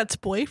 I think that's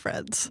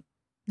boyfriends.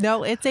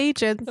 No, it's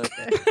agents.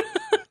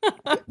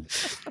 Okay.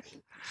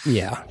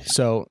 Yeah.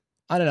 So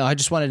I don't know. I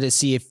just wanted to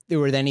see if there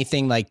were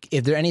anything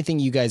if there anything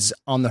you guys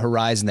on the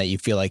horizon that you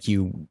feel like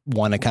you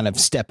want to kind of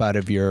step out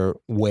of your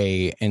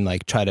way and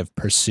try to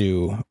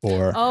pursue,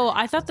 or Oh,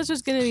 I thought this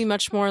was going to be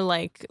much more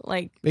like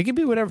it could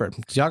be whatever.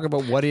 Talk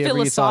about whatever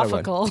you thought it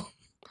would. philosophical.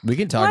 We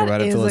can talk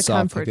about it What is a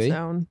comfort philosophically.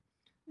 zone?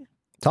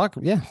 Talk.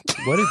 Yeah.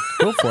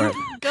 Go for it.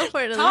 Go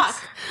for it, Talk.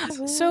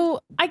 Elise.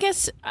 So I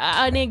guess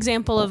an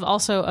example of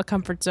also a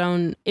comfort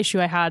zone issue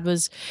I had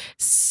was,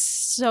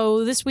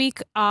 so this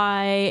week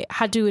I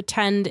had to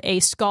attend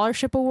a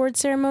scholarship award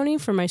ceremony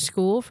for my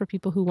school for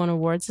people who won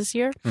awards this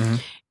year. Mhm.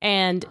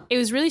 And it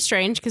was really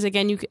strange because,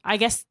 again, I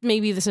guess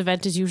maybe this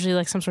event is usually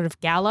like some sort of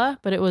gala,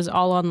 but it was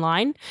all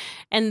online.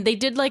 And they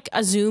did like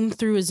a Zoom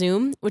through a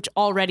Zoom, which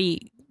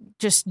already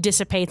just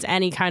dissipates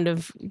any kind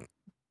of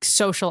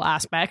social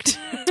aspect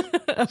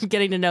of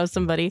getting to know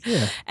somebody.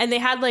 Yeah. And they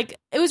had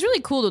it was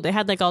really cool though. They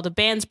had all the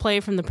bands play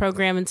from the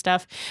program and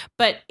stuff.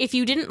 But if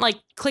you didn't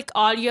click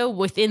audio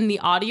within the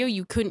audio,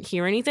 you couldn't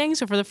hear anything.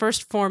 So for the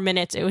first 4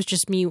 minutes, it was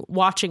just me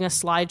watching a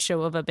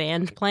slideshow of a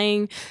band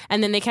playing.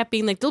 And then they kept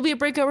being like, there'll be a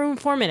breakout room in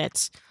 4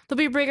 minutes. There'll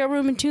be a breakout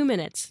room in 2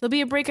 minutes. There'll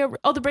be a breakout.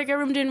 Oh, the breakout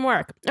room didn't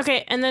work.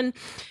 Okay. And then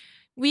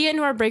we get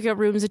into our breakout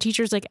rooms. The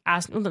teacher's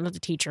asking, well, not the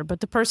teacher, but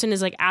the person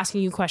is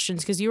asking you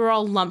questions because you were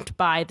all lumped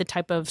by the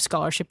type of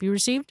scholarship you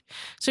received.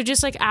 So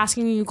just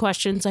asking you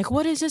questions like,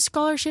 what does this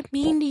scholarship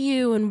mean to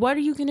you? And what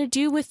are you going to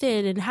do with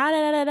it? And how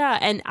da da da.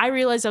 And I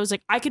realized I was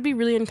I could be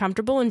really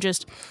uncomfortable and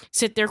just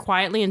sit there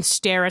quietly and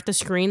stare at the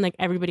screen like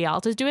everybody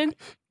else is doing.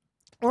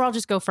 Or I'll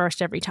just go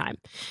first every time.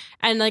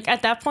 And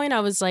at that point, I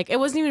was it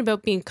wasn't even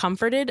about being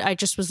comforted. I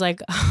just was I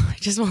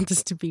just want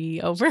this to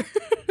be over.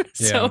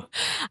 So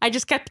I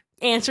just kept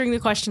answering the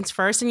questions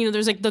first. And,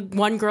 there's the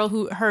one girl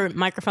who her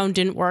microphone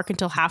didn't work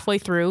until halfway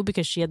through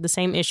because she had the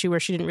same issue where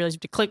she didn't realize you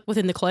had to click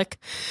within the click.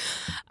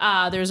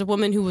 There was a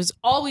woman who was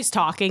always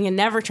talking and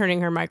never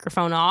turning her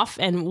microphone off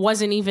and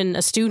wasn't even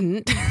a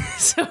student.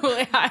 So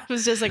I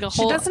was just a whole...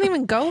 She doesn't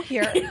even go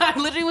here. I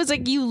literally was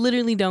you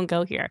literally don't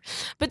go here.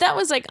 But that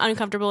was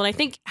uncomfortable. And I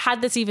think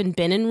had this even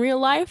been in real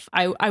life,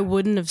 I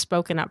wouldn't have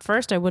spoken up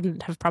first. I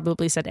wouldn't have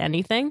probably said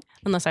anything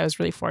unless I was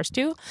really forced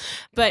to.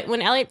 But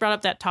when Elliot brought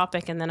up that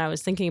topic and then I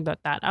was thinking about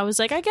that, I was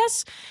I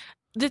guess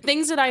the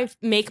things that I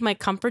make my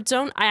comfort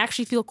zone, I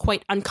actually feel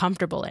quite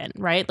uncomfortable in,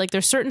 right?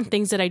 There's certain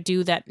things that I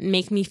do that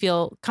make me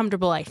feel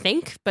comfortable, I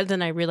think, but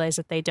then I realize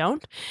that they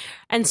don't.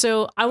 And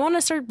so I want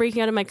to start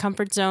breaking out of my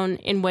comfort zone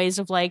in ways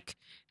of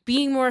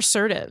being more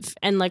assertive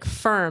and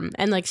firm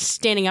and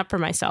standing up for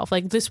myself.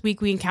 This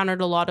week we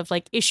encountered a lot of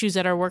issues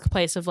at our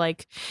workplace of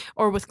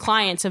or with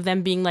clients of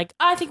them being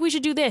I think we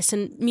should do this,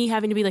 and me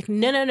having to be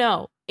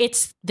no,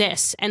 it's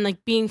this, and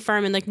being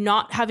firm and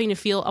not having to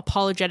feel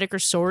apologetic or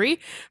sorry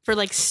for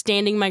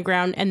standing my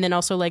ground, and then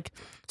also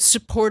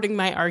supporting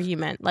my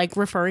argument,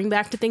 referring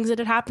back to things that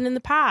had happened in the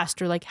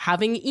past, or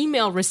having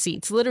email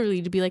receipts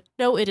literally to be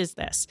no, it is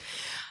this.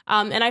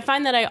 And I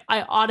find that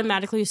I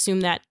automatically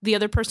assume that the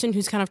other person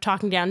who's kind of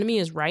talking down to me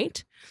is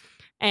right.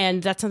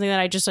 And that's something that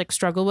I just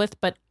struggle with.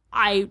 But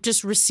I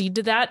just recede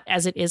to that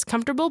as it is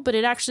comfortable, but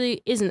it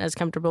actually isn't as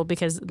comfortable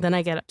because then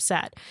I get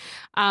upset.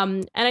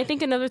 And I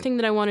think another thing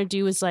that I want to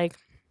do is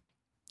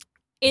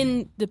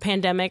in the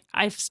pandemic,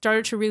 I've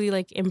started to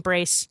really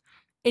embrace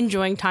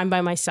enjoying time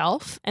by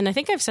myself. And I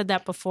think I've said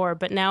that before,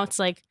 but now it's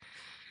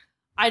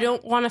I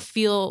don't want to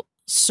feel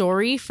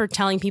sorry for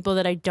telling people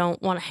that I don't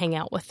want to hang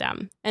out with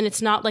them. And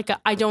it's not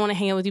I don't want to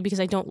hang out with you because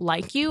I don't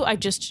like you. I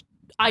just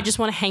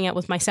want to hang out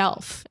with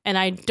myself. And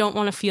I don't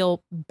want to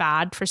feel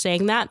bad for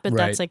saying that, but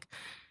Right. that's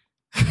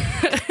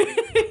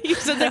you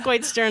said that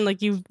quite stern,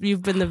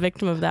 you've been the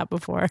victim of that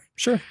before.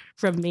 Sure.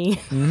 From me.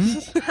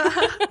 Mm-hmm.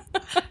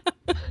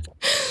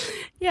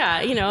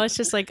 Yeah, it's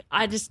just like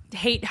I just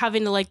hate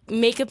having to like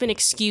make up an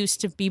excuse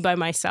to be by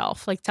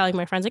myself, like telling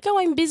my friends like, "Oh,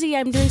 I'm busy.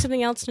 I'm doing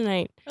something else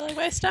tonight." Or like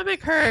my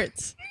stomach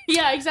hurts.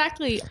 Yeah,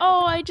 exactly.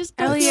 Oh, I just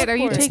Elliot, are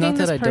you It's taking not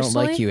that this I don't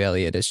personally? like you,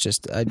 Elliot. It's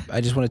just I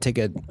just want to take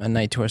a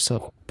night to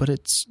ourselves. But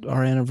it's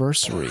our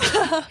anniversary.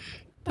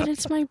 But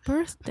it's my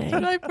birthday.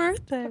 My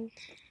birthday.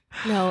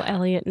 No,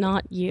 Elliot,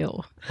 not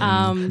you.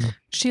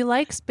 She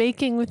likes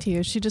baking with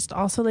you. She just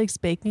also likes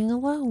baking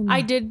alone.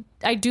 I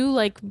do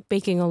like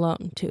baking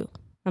alone too.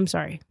 I'm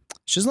sorry.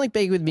 She doesn't like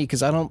baking with me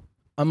because I'm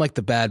like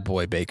the bad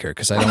boy baker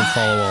because I don't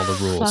follow all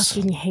the rules.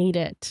 Fucking hate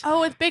it.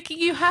 Oh, with baking,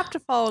 you have to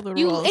follow the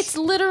rules. It's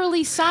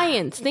literally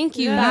science. Thank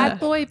you. Yeah. Bad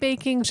boy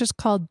baking's just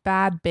called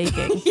bad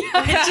baking.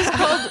 Yeah, it's just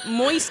called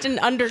moist and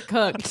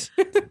undercooked.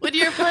 when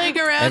you're playing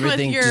around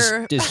Everything with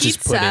your just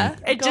pizza,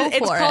 It's go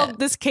for called it.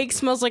 "This cake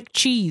smells like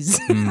cheese."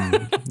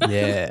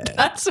 Yeah.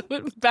 That's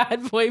what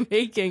bad boy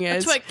baking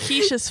is. That's what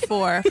quiche is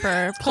for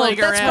playing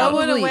That's around.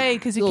 Throw it away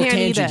because you little can't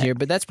eat tangent it. here,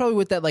 but that's probably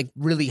what that like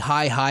really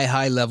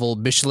high level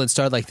Michelin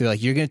star, like they're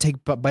like, you're gonna take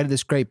a bite of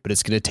this grape, but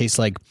it's gonna taste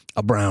like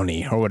a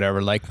brownie or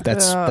whatever. Like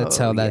that's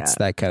how that's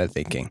that kind of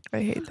thinking.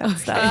 I hate that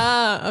stuff.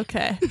 Ah,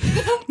 okay.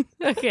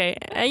 Okay.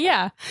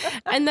 Yeah.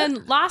 And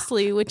then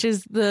lastly, which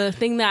is the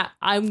thing that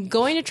I'm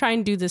going to try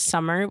and do this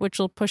summer, which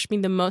will push me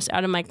the most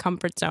out of my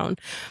comfort zone.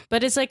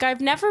 But it's like I've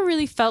never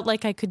really felt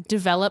like I could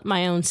develop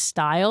my own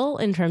style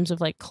in terms of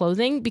like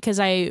clothing because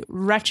I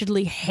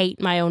wretchedly hate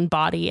my own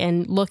body,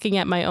 and looking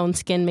at my own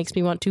skin makes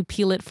me want to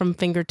peel it from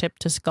fingertip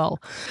to skull.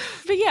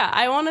 But yeah,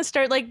 I want to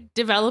start like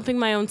developing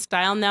my own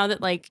style now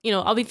that like,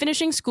 I'll be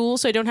finishing school,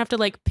 so I don't have to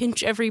like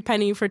pinch every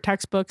penny for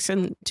textbooks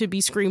and to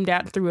be screamed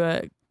at through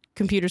a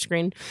computer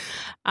screen.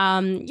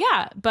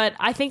 But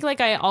I think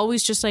like I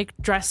always just like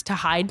dress to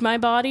hide my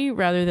body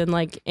rather than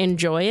like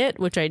enjoy it,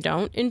 which I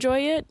don't enjoy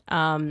it.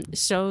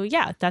 So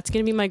yeah, that's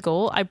gonna be my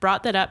goal. I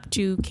brought that up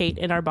to Kate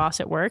and our boss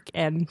at work,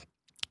 and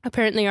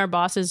apparently our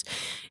boss is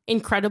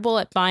incredible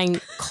at buying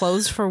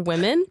clothes for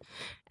women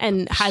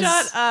and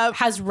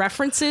has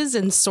references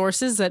and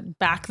sources that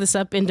back this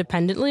up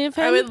independently of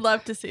him. I would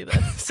love to see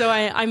this. So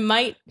I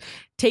might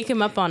take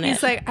him up on it.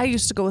 He's like, I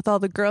used to go with all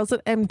the girls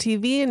at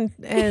MTV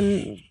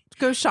and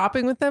go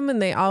shopping with them,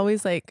 and they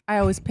always I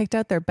always picked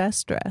out their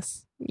best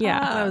dress. Yeah.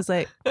 And I was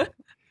like, okay.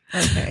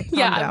 calm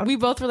Yeah, down. we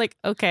both were like,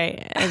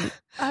 okay. And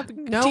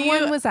no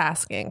one was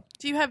asking.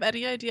 Do you have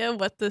any idea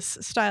what this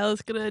style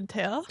is going to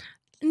entail?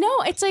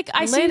 no, it's like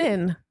I see.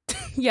 Linen.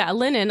 Yeah,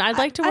 linen. I'd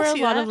like to I wear a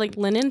see lot that. of like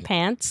linen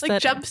pants. Like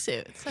that,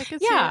 jumpsuits. I could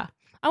see yeah. it.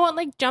 I want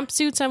like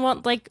jumpsuits. I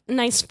want like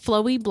nice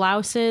flowy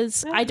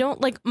blouses. Yeah. I don't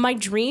like, my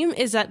dream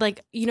is that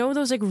like,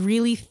 those like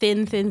really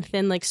thin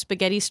like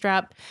spaghetti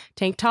strap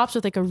tank tops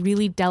with like a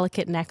really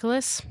delicate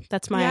necklace.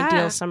 That's my Yeah.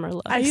 ideal summer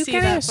look. Are you see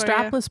getting a that for you.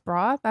 strapless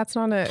bra? That's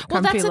not a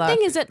Well, comfy that's the look.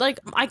 thing is that like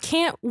I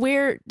can't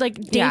wear like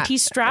Yeah. dainty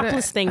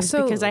strapless things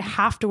So because I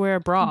have to wear a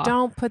bra.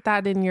 Don't put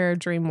that in your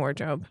dream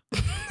wardrobe.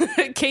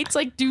 Kate's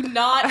like, do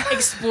not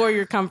explore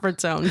your comfort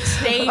zone.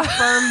 Stay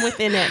firm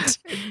within it.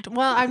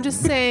 Well, I'm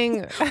just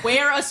saying.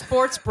 Wear a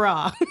sports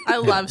bra. I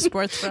love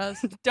sports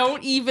bras.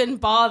 Don't even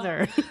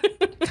bother.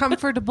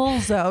 Comfortable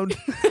zone.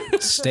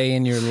 Stay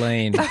in your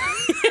lane.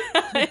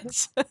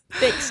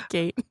 Thanks,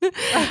 Kate.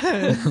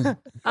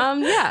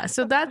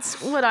 So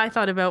that's what I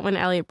thought about when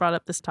Elliot brought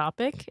up this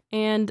topic.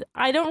 And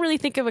I don't really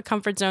think of a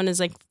comfort zone as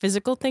like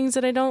physical things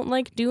that I don't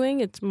like doing.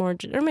 It's more,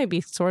 or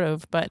maybe sort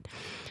of, but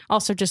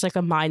also just like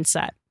a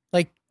mindset.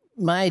 Like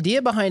my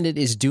idea behind it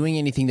is doing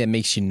anything that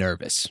makes you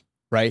nervous,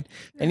 right?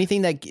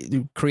 Anything that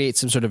creates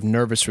some sort of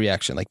nervous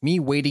reaction. Like me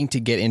waiting to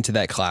get into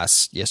that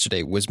class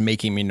yesterday was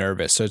making me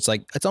nervous. So it's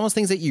like, it's almost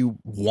things that you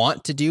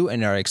want to do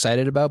and are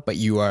excited about, but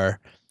you are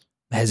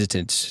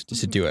hesitant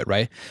to do it,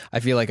 right?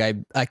 I feel like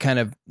I kind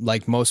of,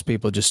 like most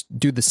people, just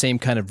do the same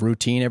kind of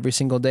routine every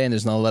single day, and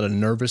there's not a lot of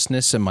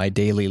nervousness in my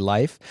daily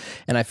life.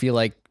 And I feel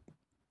like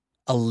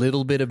a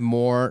little bit of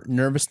more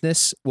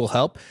nervousness will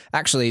help.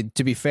 Actually,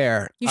 to be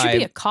fair, You should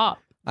be a cop.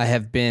 I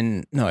have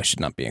been, no, I should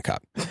not be a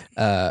cop.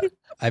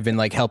 I've been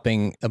like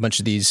helping a bunch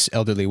of these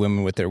elderly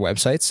women with their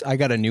websites. I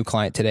got a new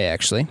client today,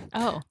 actually.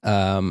 Oh.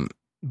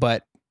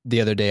 But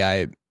the other day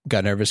I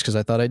got nervous because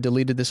I thought I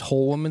deleted this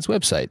whole woman's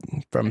website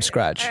from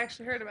scratch. I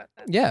actually heard about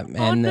that. Yeah.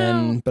 And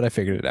then, but I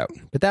figured it out.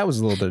 But that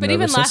was a little bit of But even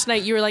nervousness. last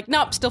night you were like,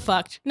 nope, still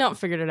fucked. Nope,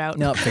 figured it out.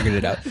 No, figured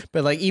it out.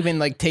 But like even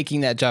like taking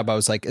that job, I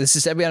was like, this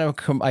is every out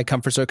of my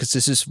comfort zone because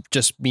this is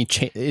just me.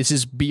 This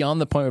is beyond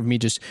the point of me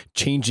just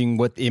changing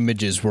what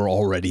images were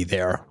already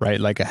there, right?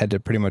 Like I had to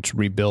pretty much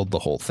rebuild the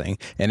whole thing,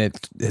 and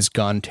it has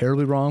gone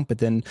terribly wrong. But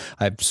then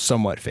I've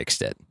somewhat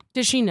fixed it.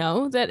 Does she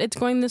know that it's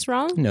going this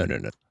wrong? No.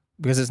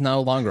 because it's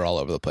no longer all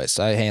over the place.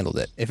 I handled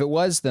it. If it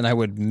was, then I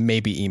would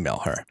maybe email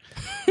her.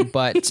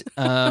 But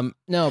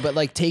no, but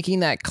like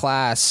taking that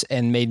class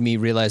and made me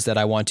realize that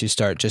I want to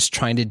start just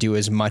trying to do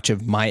as much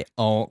of my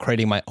own,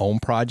 creating my own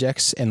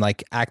projects and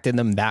like acting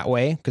them that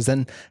way. Because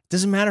then it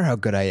doesn't matter how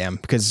good I am,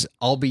 because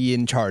I'll be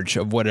in charge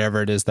of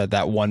whatever it is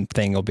that one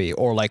thing will be.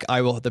 Or like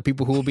the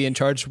people who will be in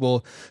charge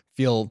will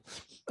feel,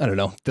 I don't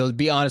know, they'll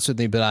be honest with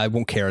me, but I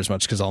won't care as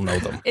much because I'll know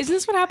them. Isn't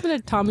this what happened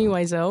to Tommy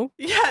Wiseau?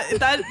 Yeah,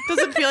 that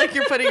doesn't feel like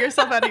you're putting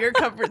yourself out of your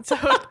comfort zone.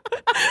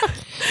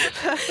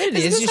 It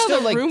is. You're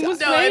still like, no,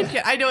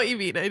 I know what you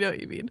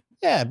mean.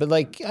 Yeah, but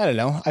like, I don't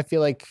know. I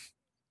feel like,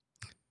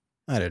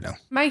 I don't know.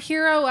 My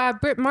hero,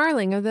 Britt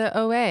Marling of the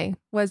OA,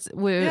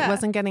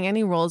 wasn't getting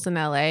any roles in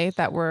LA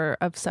that were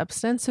of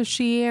substance. So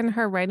she and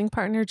her writing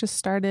partner just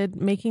started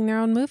making their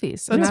own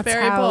movies. That's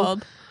very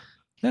bold.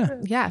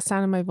 Yeah,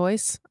 Sound of My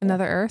Voice,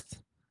 Another Earth.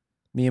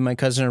 Me and my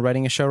cousin are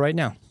writing a show right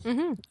now.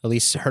 Mm-hmm.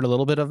 Elise heard a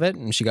little bit of it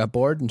and she got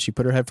bored and she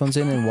put her headphones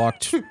in and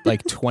walked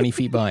like 20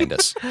 feet behind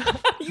us.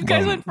 You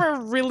guys went for a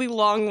really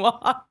long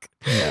walk.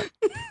 Yeah.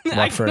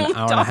 Walked for an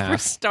hour and a half. For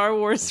Star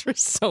Wars for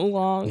so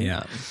long.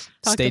 Yeah.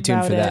 Stay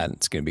tuned for that.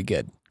 It's going to be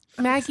good.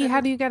 Maggie, how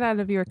do you get out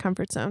of your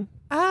comfort zone?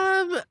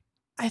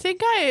 I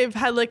think I've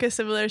had like a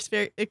similar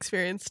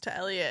experience to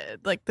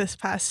Elliot. Like this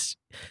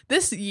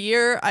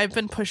year, I've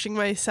been pushing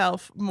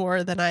myself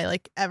more than I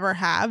like ever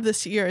have.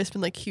 This year has been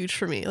like huge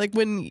for me. Like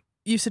when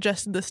you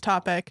suggested this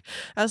topic,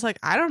 I was like,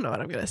 I don't know what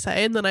I'm going to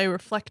say. And then I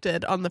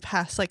reflected on the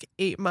past like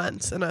 8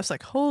 months and I was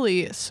like,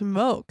 holy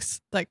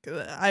smokes. Like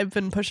I've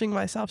been pushing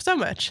myself so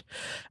much.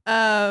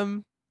 Yeah,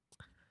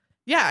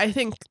 I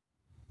think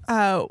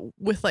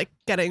with like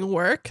getting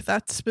work,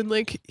 that's been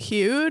like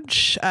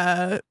huge.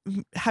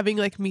 Having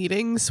like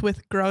meetings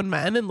with grown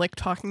men and like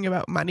talking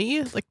about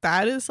money, like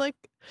that is like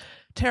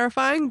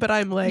terrifying. But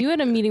I'm like, you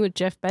had a meeting with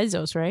Jeff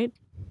Bezos, right?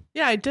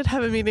 Yeah, I did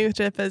have a meeting with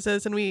Jeff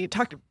Bezos and we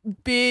talked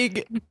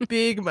big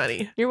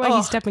money. You're why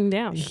he's stepping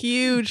down.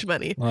 Huge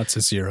money. Lots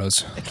of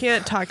zeros. I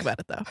can't talk about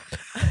it though.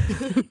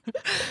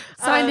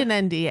 Signed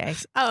an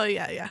NDA. Oh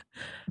yeah.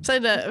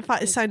 Signed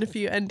a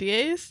few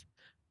NDAs.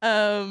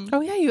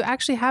 Oh yeah, you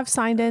actually have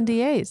signed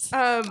NDAs.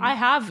 I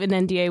have an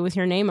NDA with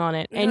your name on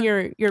it and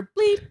your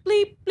bleep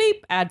bleep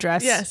bleep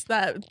address. Yes,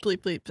 that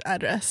bleep bleep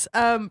address.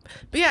 But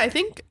yeah, I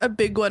think a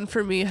big one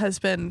for me has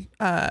been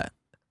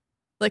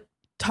like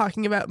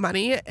talking about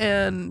money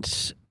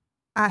and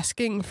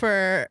asking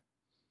for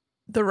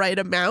the right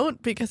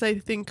amount, because I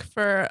think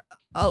for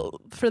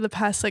the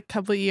past like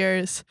couple of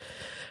years,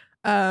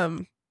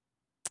 when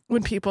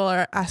people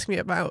are asking me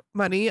about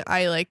money,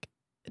 I like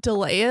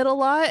delay it a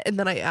lot and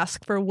then I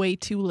ask for way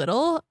too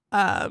little.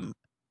 And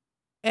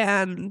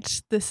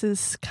this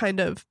is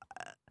kind of,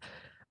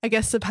 I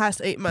guess the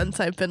past 8 months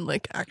I've been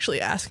like actually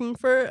asking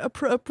for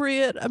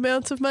appropriate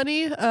amounts of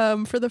money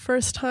for the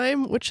first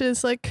time, which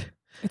is like,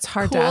 it's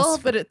hard cool, to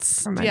ask, but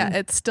it's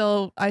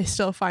I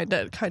still find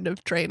it kind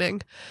of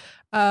draining.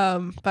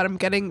 But I'm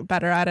getting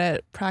better at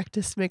it.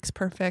 Practice makes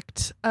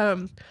perfect.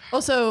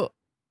 Also,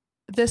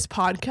 this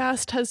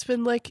podcast has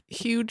been like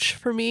huge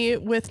for me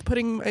with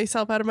putting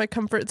myself out of my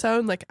comfort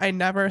zone. Like I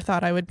never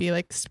thought I would be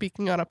like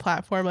speaking on a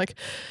platform. Like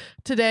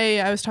today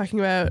I was talking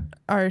about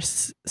our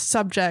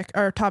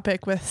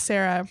topic with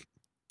Sarah,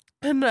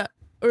 and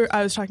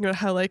I was talking about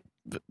how like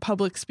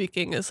public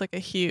speaking is like a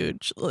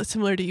huge,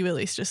 similar to you at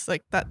least, just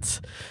like that's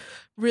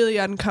really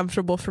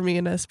uncomfortable for me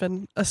and has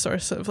been a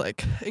source of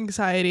like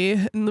anxiety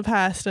in the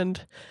past.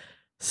 And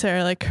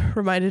Sarah like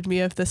reminded me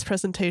of this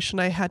presentation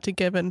I had to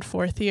give in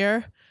 4th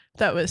year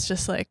that was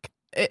just like,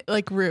 it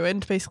like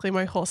ruined basically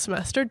my whole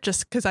semester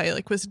just because I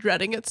like was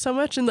dreading it so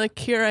much. And like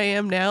here I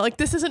am now. Like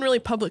this isn't really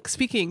public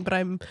speaking, but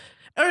I don't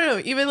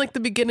know, even like the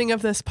beginning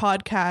of this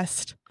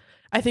podcast,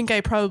 I think I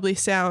probably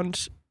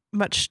sound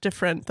much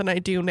different than I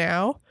do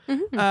now.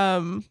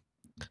 Mm-hmm.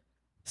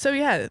 So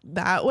yeah,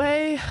 that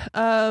way.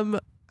 I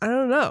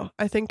don't know.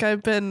 I think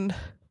I've been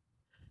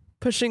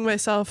pushing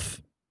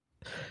myself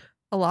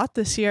a lot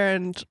this year,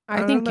 and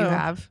I think you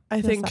have.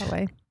 I think that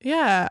way.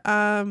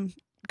 Yeah.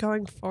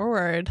 Going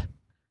forward,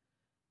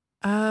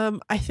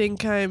 I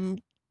think I'm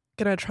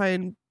gonna try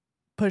and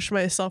push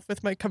myself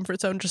with my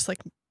comfort zone, just like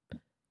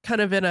kind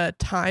of in a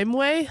time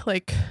way,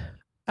 like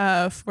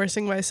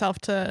forcing myself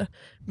to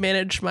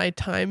manage my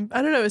time.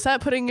 I don't know. Is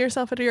that putting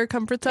yourself into your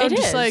comfort zone? It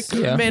just is.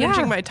 like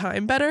managing my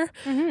time better.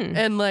 Mm-hmm.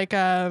 And like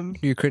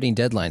you're creating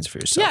deadlines for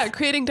yourself. Yeah,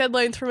 creating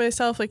deadlines for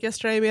myself. Like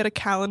yesterday I made a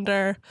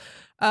calendar.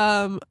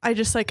 I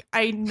just like,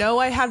 I know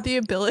I have the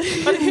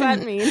ability. What does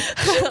that mean?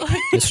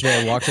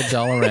 Yesterday I walked to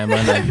Dollarama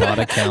and I bought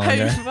a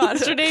calendar.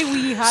 Yesterday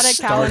we had a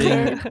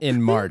calendar. Starting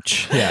in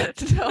March. Yeah.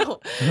 No,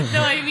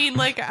 I mean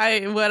like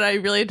what I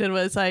really did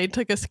was I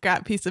took a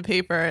scrap piece of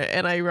paper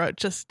and I wrote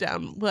just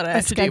down what I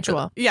had to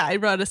do. I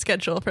wrote a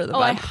schedule for the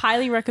month. I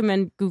highly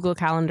recommend Google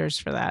Calendars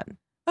for that.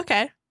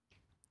 Okay.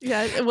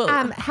 Yeah. Well,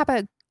 how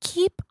about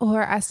Keep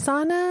or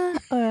Asana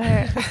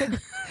or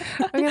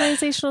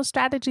organizational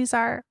strategies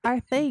are our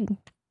thing.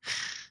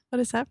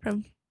 What is that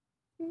from?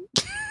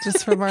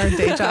 Just from our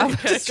day job.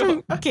 Just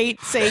from Kate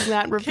saying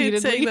that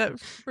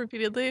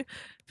repeatedly.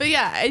 But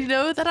yeah, I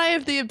know that I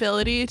have the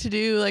ability to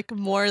do like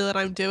more than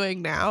I'm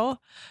doing now.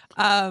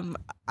 I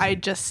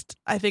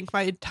think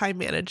my time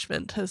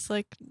management has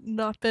like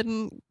not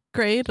been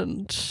great,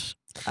 and so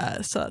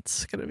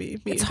that's gonna be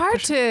me. It's hard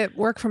to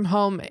work from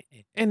home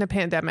in a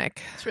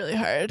pandemic. It's really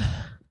hard.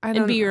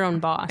 And be your own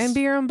boss.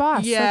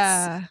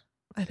 Yeah.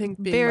 I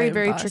think being very, my own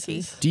very boss tricky.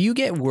 is- Do you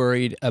get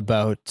worried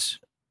about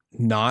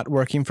not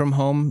working from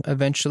home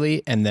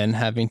eventually and then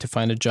having to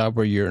find a job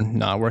where you're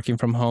not working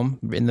from home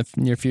in the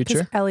near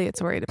future?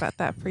 Elliot's worried about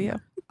that for you.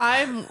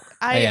 I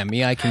am.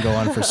 Me, I can go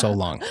on for so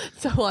long.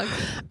 So long.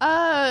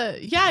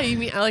 Yeah, you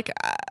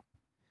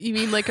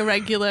mean like a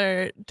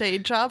regular day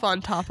job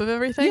on top of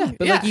everything? Yeah,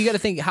 but like you got to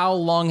think, how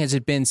long has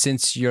it been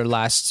since your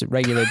last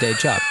regular day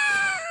job?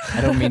 I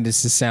don't mean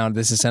this is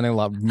sounding a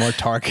lot more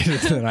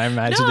targeted than I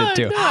imagined it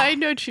to. No, I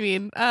know what you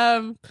mean.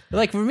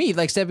 Like for me,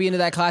 like stepping into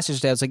that class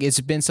yesterday, I was like, it's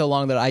been so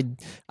long that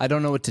I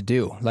don't know what to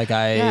do. Like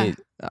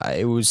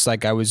it was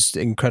like I was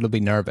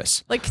incredibly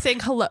nervous. Like saying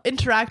hello,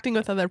 interacting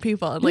with other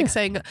people, and like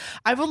saying,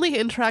 I've only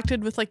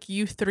interacted with like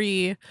you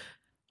three.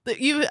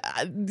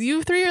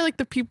 You three are like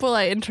the people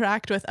I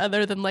interact with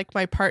other than like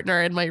my partner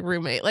and my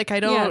roommate. Like I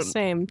don't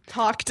same.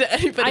 talk to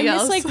anybody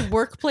else. I miss like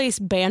workplace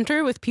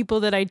banter with people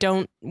that I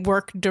don't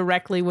work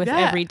directly with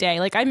every day.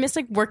 Like I miss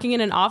like working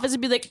in an office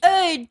and be like,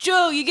 hey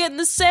Joe, you getting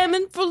the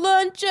salmon for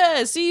lunch?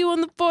 See you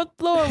on the 4th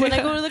floor when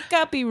I go to the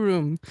copy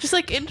room. Just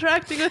like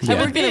interacting with I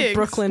worked in a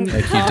Brooklyn.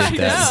 Like you did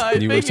that. I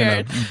You worked in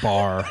a figured.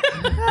 bar.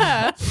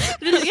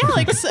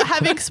 Like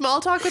having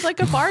small talk with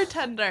like a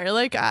bartender.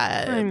 Like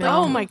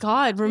Oh my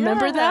God.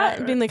 Remember that?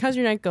 Being like, how's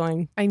your night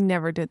going? I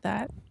never did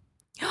that.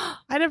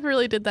 I never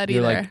really did that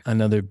You're either. like,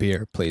 another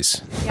beer,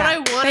 please. But I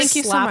want Thank to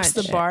you so Slaps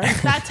much. the bar.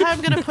 That's how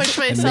I'm gonna push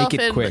myself make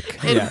it in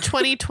quick. in Yeah.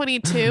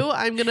 2022.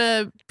 I'm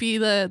gonna be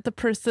the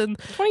person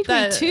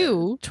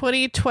 2022.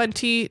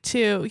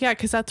 2022. Yeah,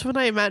 because that's when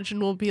I imagine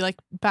we'll be like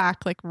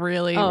back, like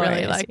really, Oh,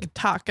 really I like see.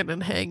 talking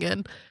and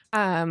hanging.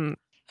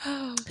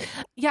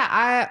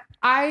 Yeah,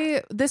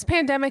 I this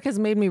pandemic has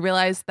made me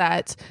realize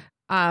that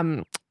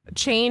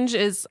change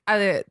is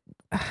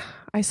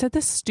I said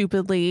this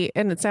stupidly,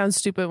 and it sounds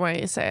stupid when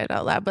I say it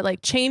out loud, but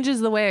like change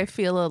is the way I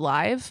feel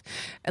alive.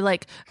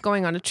 Like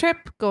going on a trip,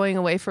 going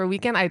away for a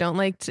weekend. I don't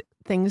like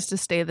things to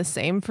stay the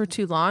same for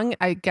too long.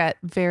 I get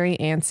very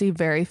antsy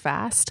very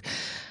fast.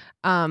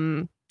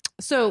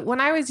 So when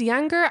I was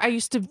younger, I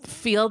used to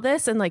feel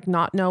this and like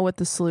not know what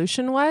the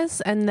solution was.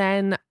 And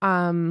then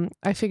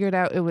I figured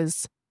out it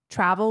was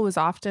travel was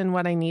often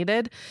what I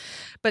needed,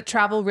 but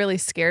travel really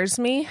scares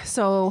me.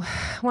 So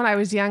when I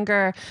was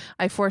younger,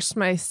 I forced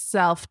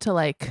myself to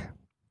like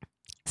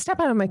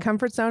step out of my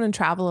comfort zone and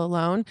travel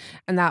alone.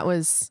 And that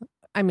was,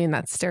 I mean,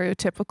 that's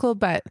stereotypical,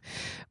 but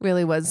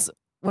really was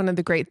one of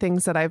the great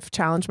things that I've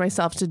challenged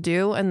myself to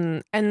do.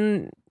 And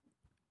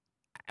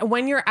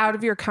when you're out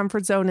of your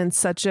comfort zone in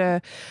such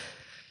a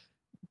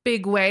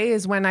big way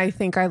is when I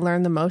think I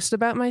learned the most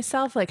about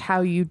myself. Like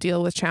how you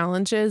deal with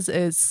challenges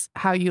is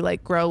how you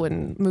like grow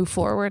and move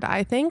forward,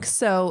 I think.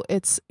 So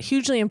it's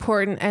hugely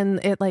important, and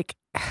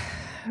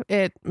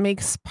it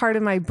makes part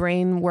of my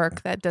brain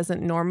work that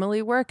doesn't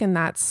normally work, and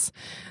that's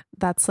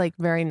like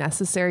very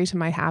necessary to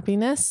my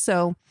happiness.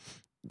 So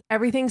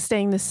everything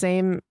staying the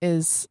same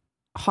is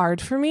hard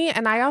for me.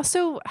 And I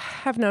also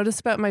have noticed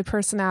about my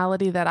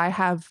personality that I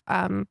have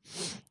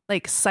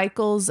like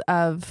cycles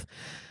of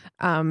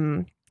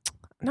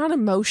not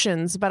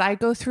emotions, but I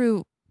go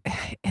through,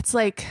 it's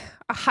like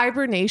a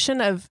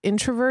hibernation of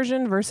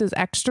introversion versus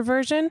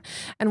extroversion.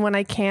 And when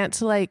I can't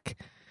like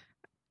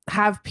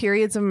have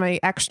periods of my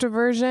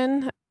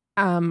extroversion,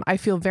 I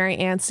feel very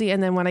antsy.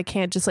 And then when I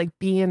can't just like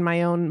be in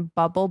my own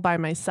bubble by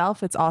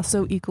myself, it's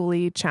also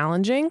equally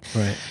challenging.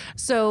 Right.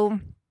 So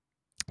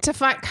to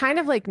kind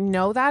of like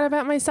know that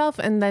about myself,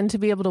 and then to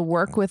be able to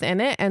work within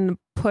it and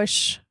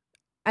push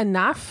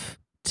enough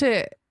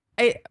to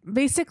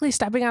basically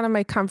stepping out of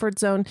my comfort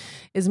zone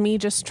is me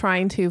just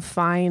trying to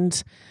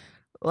find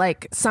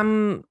like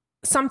something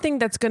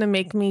that's going to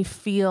make me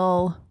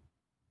feel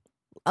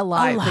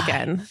alive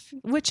again,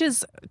 which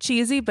is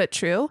cheesy but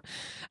true.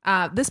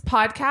 This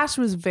podcast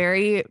was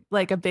very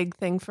like a big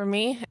thing for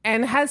me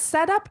and has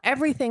set up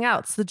everything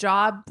else. The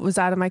job was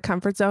out of my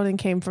comfort zone and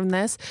came from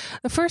this.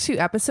 The first few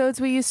episodes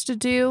we used to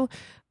do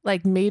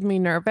like made me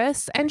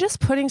nervous, and just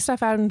putting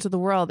stuff out into the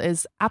world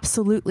is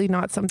absolutely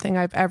not something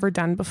I've ever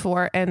done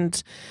before.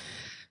 And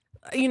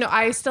you know,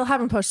 I still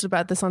haven't posted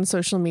about this on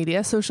social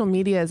media. Social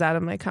media is out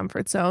of my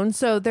comfort zone.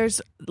 So there's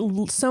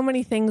so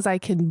many things I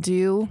can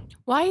do.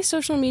 Why is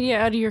social media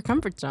out of your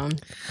comfort zone?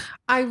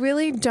 I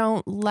really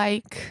don't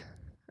like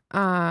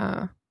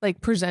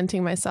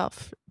presenting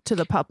myself to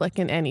the public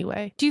in any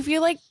way. Do you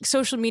feel like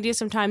social media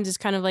sometimes is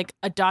kind of like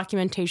a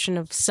documentation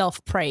of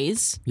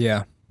self-praise?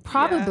 Yeah.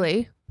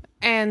 Probably.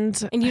 And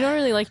you don't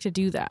really like to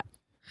do that.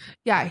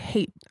 Yeah,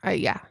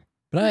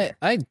 But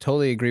I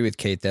totally agree with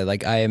Kate that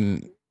like I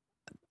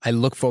I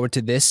look forward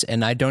to this,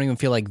 and I don't even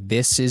feel like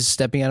this is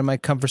stepping out of my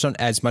comfort zone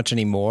as much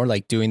anymore.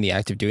 Like doing the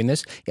act of doing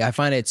this, I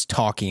find it's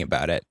talking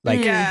about it,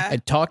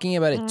 like talking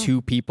about it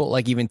to people.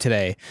 Like even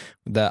today,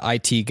 the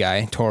IT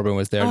guy Torben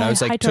was there, and I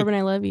was like, "Hi, Torben,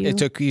 I love you."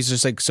 He's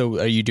just like, "So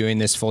are you doing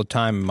this full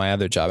time in my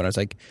other job?" And I was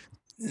like,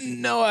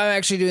 "No, I'm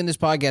actually doing this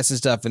podcast and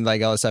stuff, and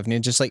like all this stuff." And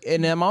it's just like,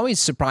 and I'm always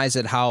surprised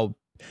at how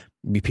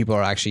people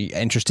are actually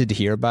interested to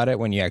hear about it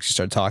when you actually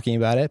start talking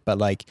about it. But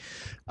like,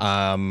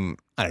 I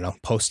don't know,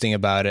 posting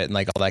about it and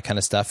like all that kind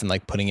of stuff and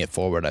like putting it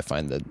forward, I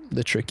find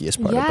the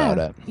trickiest part about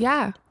it.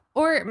 Yeah.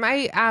 Or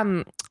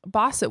my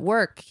boss at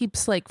work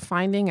keeps like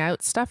finding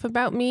out stuff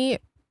about me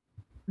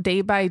day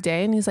by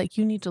day. And he's like,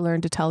 you need to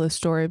learn to tell the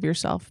story of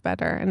yourself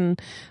better.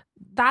 And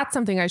that's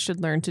something I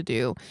should learn to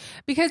do,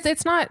 because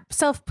it's not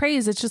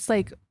self-praise. It's just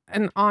like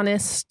an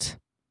honest,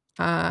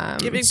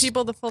 giving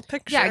people the full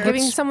picture. Yeah,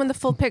 giving someone the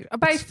full picture.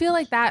 But I feel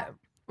like that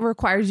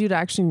requires you to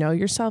actually know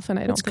yourself, and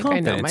I don't think I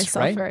know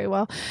myself very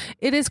well.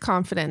 It is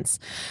confidence.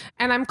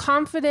 And I'm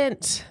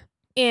confident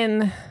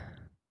in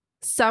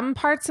some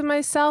parts of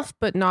myself,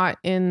 but not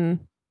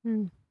in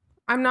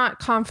I'm not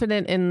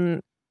confident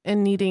in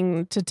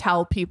needing to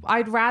tell people.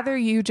 I'd rather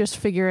you just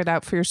figure it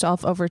out for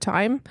yourself over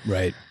time.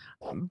 Right.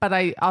 But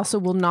I also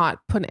will not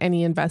put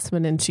any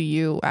investment into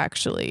you,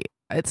 actually.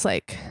 It's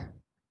like,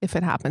 if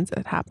it happens,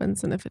 it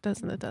happens. And if it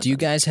doesn't, it doesn't. Do you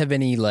guys have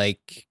any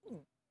like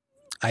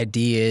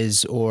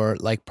ideas or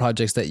like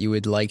projects that you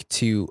would like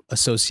to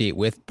associate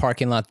with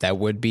Parking Lot that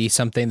would be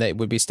something that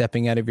would be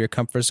stepping out of your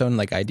comfort zone?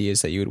 Like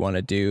ideas that you would want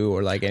to do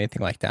or like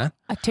anything like that?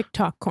 A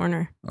TikTok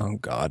corner. Oh,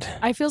 God.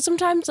 I feel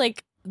sometimes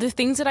like the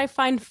things that I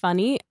find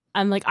funny,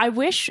 I'm like, I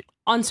wish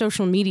on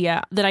social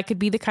media that I could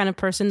be the kind of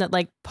person that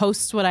like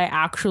posts what I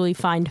actually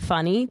find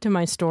funny to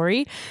my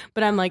story.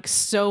 But I'm like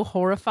so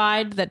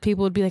horrified that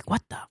people would be like,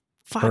 what the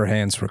fuck? Her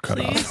hands were cut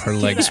off. Her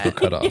legs were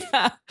cut off.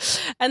 Yeah.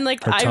 And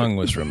like her tongue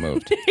was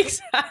removed.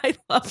 I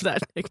love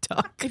that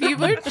TikTok. If you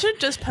were to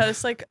just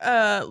post like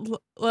a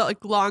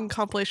like long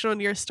compilation on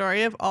your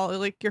story of all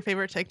like your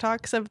favorite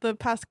TikToks of the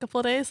past couple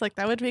of days, like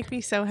that would make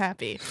me so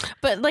happy.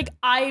 But like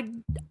I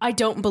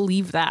don't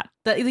believe that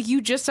like you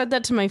just said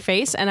that to my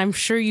face, and I'm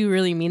sure you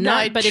really mean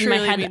that. But in my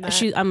head,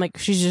 I'm like,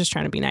 she's just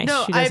trying to be nice.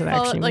 No, she doesn't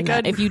actually mean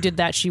that. If you did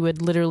that, she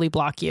would literally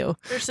block you.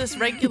 There's this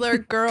regular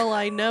girl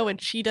I know,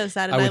 and she does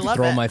that, and I love it. I would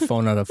throw my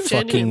phone out a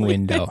fucking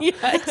window.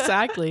 Yeah,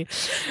 exactly.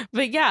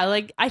 But yeah,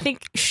 like I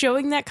think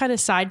showing that kind of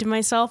side to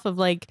myself of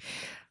like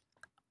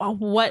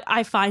what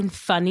I find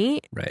funny,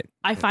 right?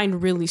 I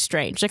find really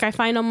strange. Like I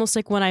find almost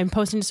like when I'm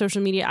posting to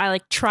social media, I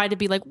like try to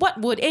be like,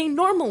 what would a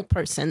normal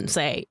person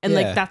say? And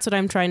like that's what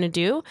I'm trying to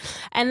do.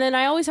 And then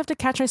I always have to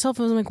catch myself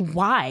and I'm like,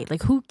 why?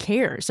 Like who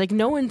cares? Like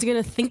no one's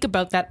gonna think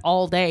about that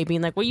all day,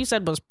 being like, what you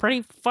said was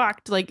pretty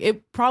fucked. Like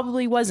it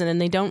probably wasn't,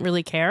 and they don't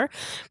really care.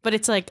 But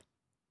it's like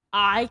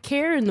I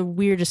care in the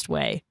weirdest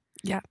way.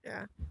 Yeah.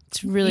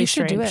 It's really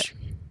strange. Do it.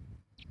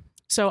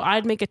 So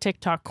I'd make a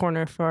TikTok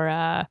corner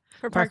for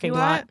Parking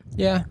Lot.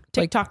 Yeah.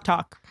 TikTok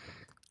talk.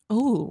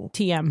 Oh,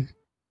 TM.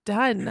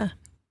 Done.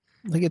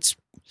 Like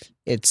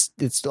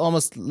it's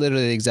almost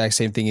literally the exact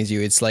same thing as you.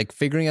 It's like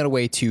figuring out a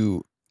way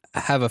to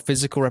have a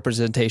physical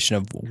representation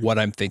of what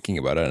I'm thinking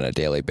about on a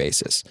daily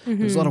basis. Mm-hmm.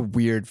 There's a lot of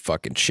weird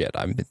fucking shit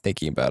I've been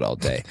thinking about all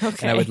day.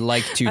 Okay. And I would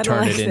like to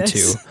turn it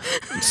into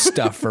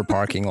stuff for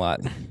Parking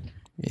Lot,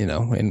 you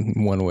know,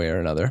 in one way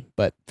or another.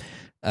 But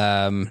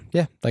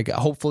like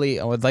hopefully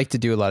I would like to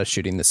do a lot of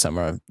shooting this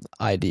summer,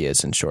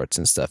 ideas and shorts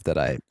and stuff that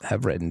I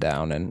have written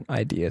down and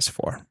ideas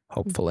for,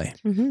 hopefully.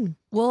 Mm-hmm.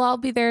 We'll all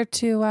be there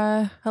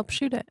to help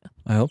shoot it.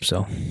 I hope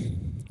so.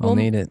 I'll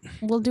need it.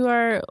 We'll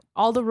do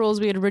all the rules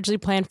we had originally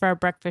planned for our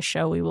breakfast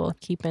show. We will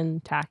keep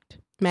intact.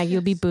 Maggie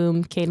will be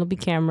boom, Kate will be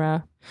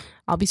camera,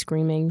 I'll be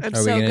screaming. Are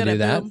we going to do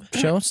that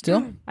show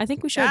still? I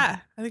think we should. Yeah,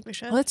 I think we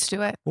should. Let's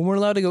do it. When we're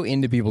allowed to go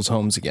into people's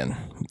homes again,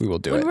 we will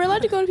do it. When we're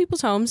allowed to go into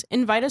people's homes,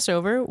 invite us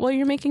over while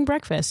you're making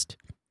breakfast.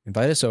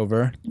 Invite us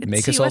over,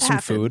 make us all some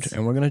food,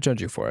 and we're going to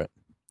judge you for it.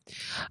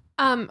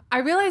 I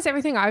realize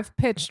everything I've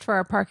pitched for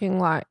our parking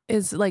lot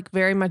is like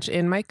very much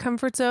in my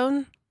comfort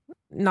zone.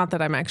 Not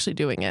that I'm actually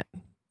doing it.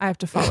 I have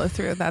to follow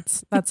through.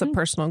 That's a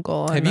personal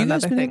goal. Have you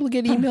guys been able to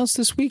get emails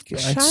this week?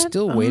 I'm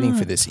still waiting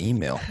for this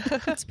email.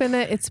 It's been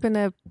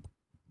a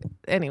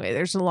anyway,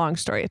 there's a long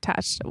story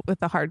attached with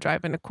a hard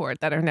drive and a cord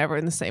that are never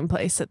in the same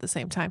place at the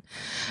same time.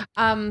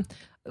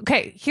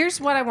 Okay,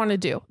 here's what I want to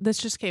do. This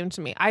just came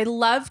to me. I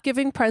love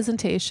giving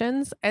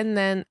presentations, and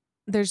then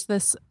there's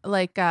this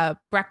like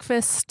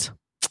breakfast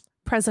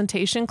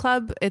presentation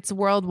club. It's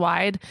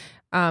worldwide.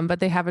 But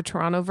they have a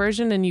Toronto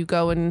version, and you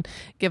go and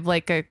give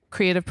like a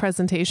creative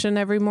presentation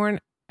every morning,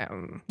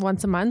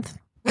 once a month.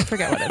 I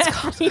forget what it's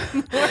called.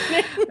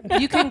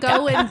 You can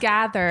go and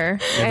gather.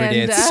 Every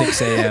day at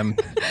 6 a.m.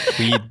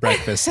 we eat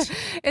breakfast.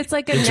 It's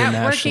like a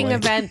networking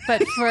event,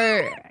 but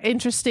for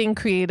interesting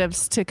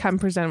creatives to come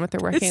present what they're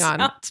working on.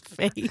 Sounds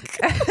fake.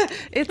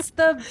 It's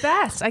the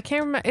best. I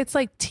can't remember. It's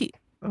like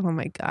Oh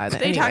my God.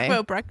 They talk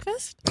about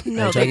breakfast? Are you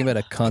talking about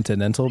a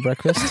continental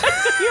breakfast?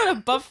 You're at a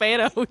buffet at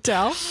a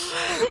hotel.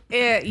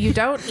 You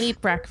don't eat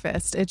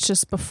breakfast. It's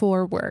just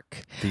before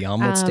work. The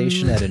omelet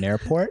station at an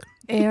airport?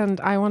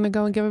 And I want to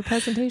go and give a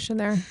presentation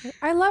there.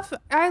 I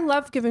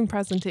love giving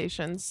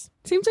presentations.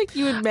 Seems like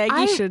you and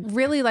Maggie should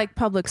really like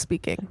public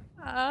speaking.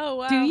 Oh,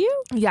 wow. Do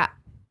you? Yeah.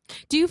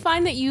 Do you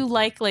find that you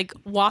like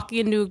walking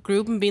into a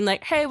group and being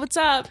like, "Hey, what's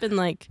up?" and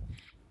like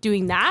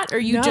doing that, or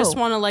you just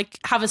want to like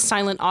have a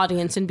silent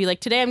audience and be like,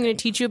 "Today I'm going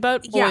to teach you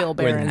about oil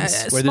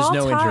barons," where there's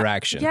no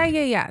interaction.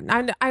 Yeah.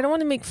 I don't want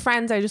to make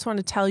friends. I just want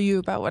to tell you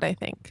about what I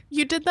think.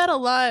 You did that a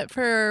lot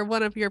for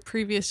one of your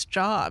previous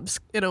jobs,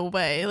 in a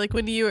way. Like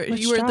when you were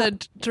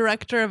the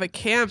director of a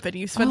camp, and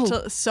you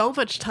spent so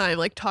much time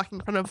like talking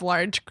in front of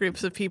large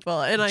groups of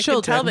people, and I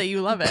can tell that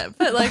you love it.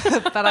 But like,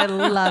 but I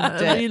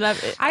loved it. You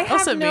love it. I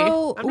also have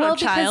no. I'm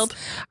not a child.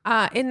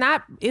 In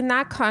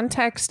that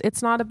context,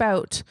 it's not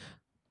about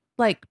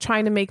like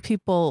trying to make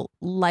people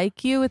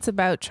like you. It's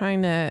about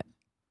trying to,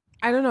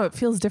 I don't know, it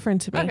feels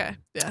different to me. Okay.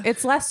 Yeah.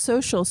 It's less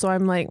social, so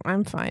I'm like,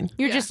 I'm fine.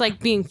 You're just like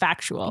being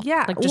factual.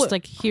 Yeah. Like just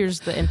like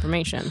here's the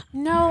information.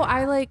 No,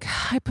 I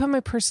put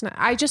my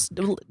I just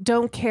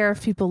don't care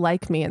if people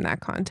like me in that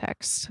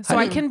context. So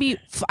I can be,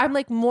 I'm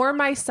like more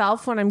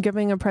myself when I'm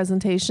giving a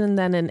presentation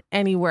than in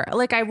anywhere.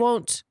 Like I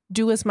won't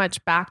do as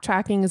much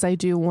backtracking as I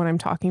do when I'm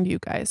talking to you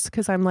guys.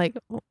 Cause I'm like,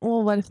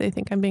 well, what if they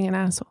think I'm being an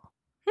asshole?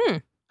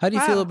 How do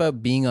you feel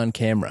about being on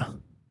camera?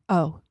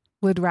 Oh,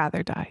 would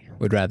rather die.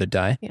 Would rather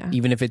die? Yeah.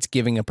 Even if it's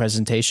giving a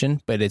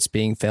presentation, but it's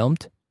being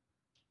filmed?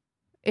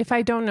 If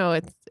I don't know,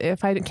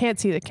 if I can't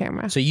see the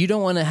camera. So you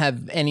don't want to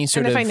have any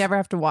sort of... And if I never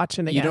have to watch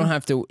it again. You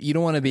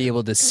don't want to be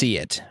able to see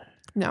it.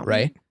 No.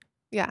 Right?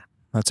 Yeah.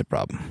 That's a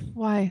problem.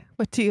 Why?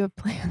 What do you have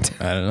planned?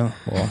 I don't know.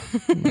 Well,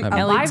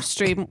 a live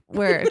stream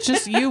where it's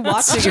just you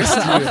watching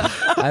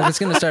yourself. I was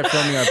going to start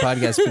filming our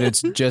podcast, but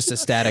it's just a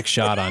static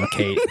shot on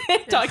Kate.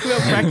 Talking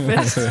about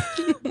breakfast.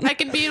 I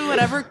can be in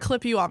whatever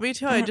clip you want me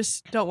to. I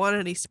just don't want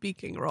any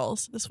speaking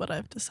roles, is what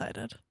I've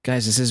decided.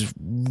 Guys, this is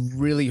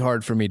really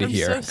hard for me to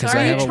hear because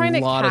I Are you have trying a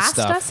to lot of cast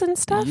stuff. us and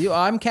stuff?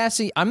 I'm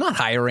casting. I'm not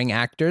hiring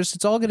actors.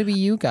 It's all going to be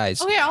you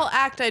guys. Okay, I'll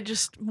act. I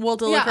just will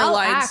deliver I'll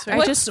lines. act.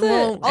 I just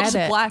won't I'll just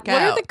edit. black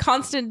What out. are the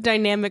constant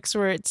dynamics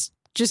where it's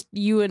just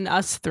you and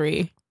us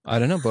three? I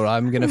don't know, but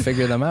I'm going to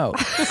figure them out.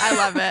 I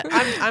love it.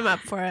 I'm up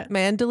for it.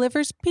 Man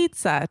delivers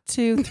pizza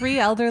to 3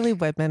 elderly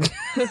women.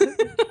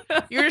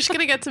 You're just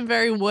gonna get some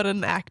very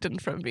wooden acting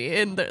from me,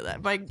 and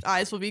my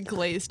eyes will be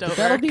glazed over.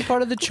 That'll be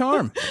part of the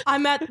charm.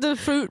 I'm at the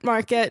fruit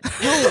market.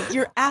 No,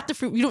 you're at the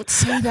fruit. You don't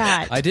say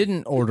that. I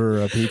didn't order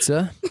a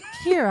pizza.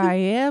 Here I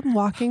am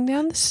walking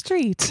down the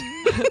street.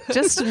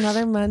 Just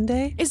another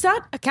Monday. Is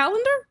that a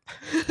calendar?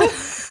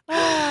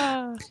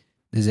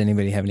 Does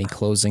anybody have any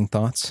closing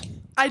thoughts?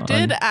 I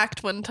did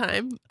act one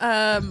time.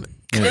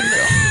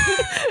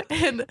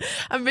 In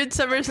A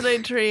Midsummer's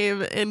Night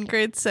Dream in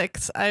grade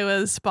 6, I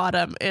was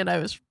bottom, and I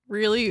was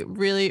really,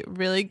 really,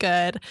 really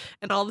good,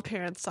 and all the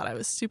parents thought I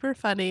was super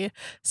funny.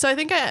 So I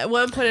think at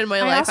one point in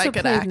my life also I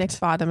could played act. Nick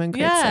Bottom in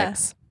grade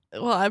 6.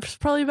 Well, I was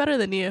probably better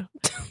than you.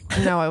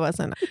 No, I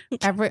wasn't.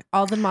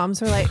 All the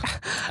moms were like,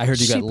 I heard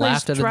you She got plays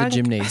laughed out of the drunk.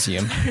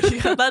 gymnasium.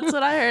 Yeah, that's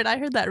what I heard. I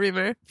heard that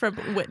rumor from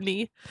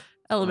Whitney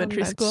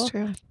Elementary that's School.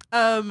 true.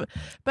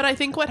 But I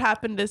think what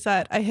happened is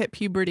that I hit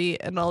puberty,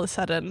 and all of a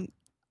sudden,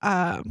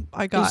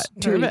 I got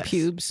Too many nervous.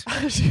 pubes.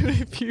 Too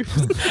many pubes.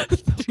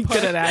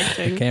 Good at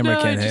acting. Camera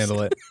No, can't I just-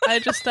 handle it. I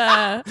just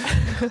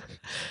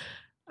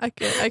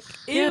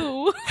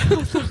Ew.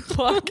 What the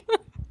fuck?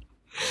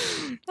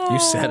 You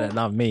said it,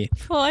 not me.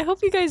 Well, I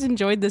hope you guys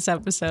enjoyed this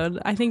episode.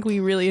 I think we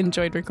really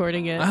enjoyed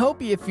recording it. I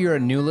hope if you're a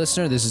new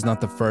listener, this is not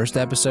the first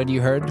episode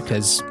you heard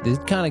because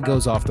it kind of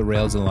goes off the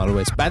rails in a lot of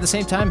ways. But at the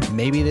same time,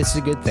 maybe this is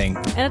a good thing.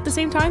 And at the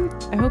same time,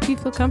 I hope you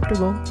feel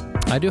comfortable.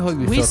 I do hope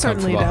you We feel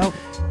certainly comfortable.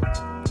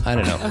 don't. I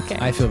don't know. Okay.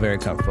 I feel very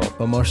comfortable.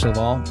 But most of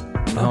all,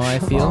 how I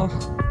feel,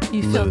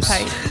 You feel loose.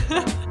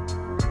 tight.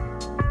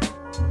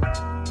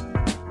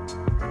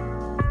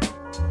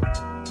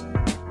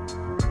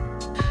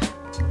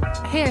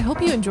 Hey, I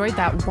hope you enjoyed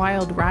that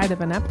wild ride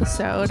of an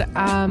episode.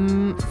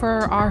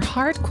 For our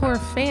hardcore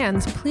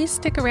fans, please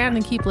stick around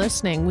and keep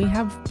listening. We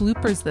have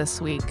bloopers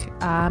this week.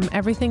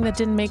 Everything that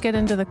didn't make it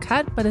into the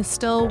cut, but is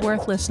still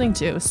worth listening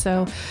to.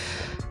 So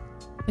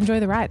enjoy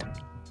the ride.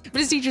 But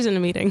it's teachers in a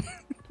meeting.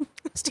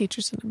 It's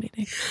teachers in a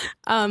meeting.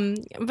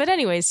 But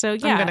anyway, so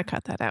yeah. I'm going to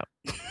cut that out.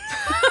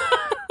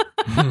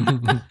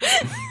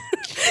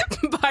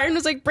 Byron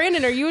was like,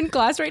 Brandon, are you in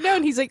class right now?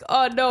 And he's like,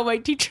 oh no, my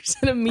teacher's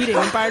in a meeting.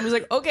 And Byron was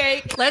like,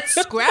 okay, Let's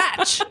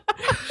scratch.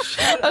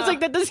 I was like,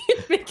 that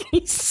doesn't make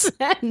any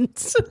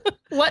sense.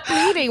 What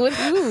meeting with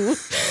who?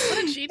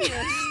 What a genius.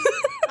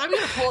 I'm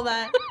going to pull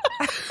that.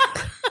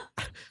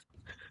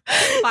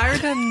 Byron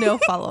had no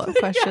follow-up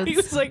questions. He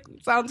was like,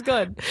 sounds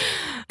good.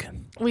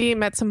 We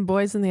met some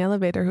boys in the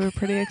elevator who were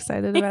pretty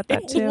excited about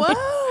that too. Whoa.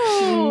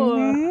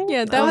 Oh,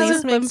 yeah, that was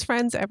Elise makes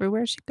friends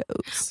everywhere she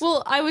goes.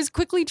 Well, I was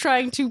quickly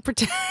trying to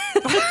pretend.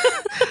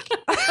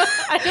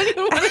 I don't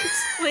even want to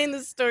explain the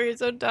story. It's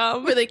so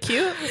dumb. Were they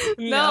cute?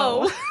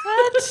 No.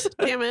 What?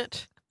 Damn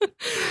it.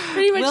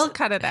 Pretty much. We'll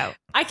cut it out.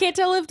 I can't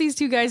tell if these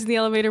two guys in the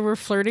elevator were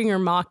flirting or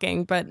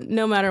mocking, but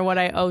no matter what,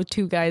 I owe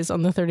two guys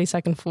on the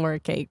 32nd floor a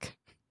cake.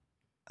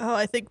 Oh,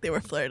 I think they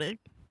were flirting.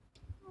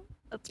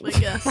 That's my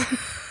guess.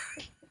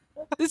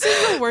 This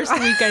is the worst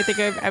week I think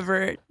I've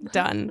ever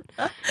done.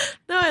 No,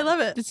 I love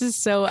it. This is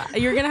so,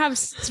 you're going to have,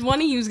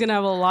 one of you's going to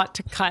have a lot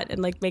to cut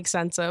and like make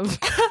sense of.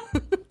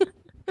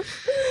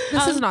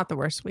 This is not the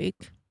worst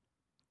week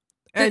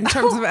in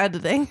terms of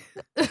editing.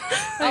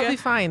 I'll be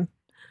fine.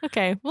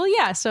 Okay. Well,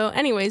 yeah. So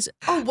anyways.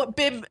 Oh, what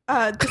Bim,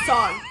 the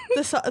song.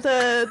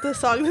 The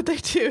song that they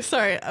do.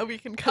 Sorry, we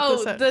can cut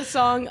this out. The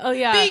song. Oh,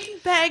 yeah. Bing,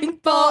 bang,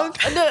 bong.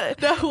 No,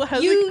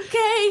 UK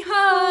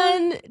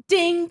hun,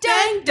 ding,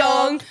 dang,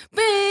 dong.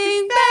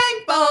 Bing,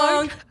 bang,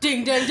 bong.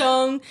 Ding, dang,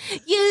 dong.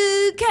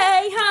 UK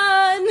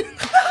hun.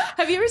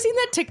 Have you ever seen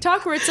that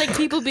TikTok where it's like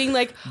people being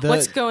like,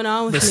 what's going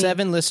on with me? The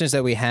 7 listeners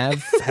that we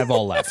have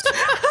all left.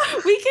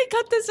 We can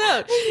cut this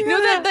out. You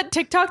know that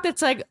TikTok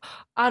that's like,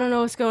 I don't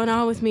know what's going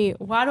on with me.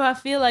 Why do I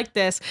feel like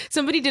this?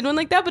 Somebody did one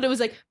like that, but it was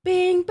like,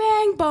 bing,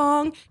 bang,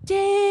 bong,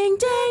 ding,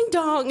 dang,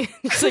 dong.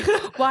 It's like,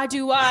 why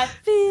do I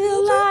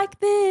feel like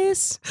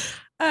this?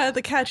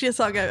 The catchiest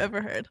song I've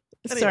ever heard.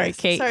 Anyways,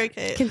 Sorry,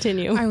 Kate.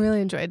 Continue. I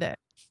really enjoyed it.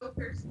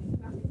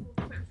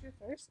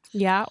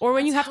 Yeah, or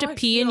when you have to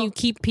pee and you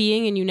keep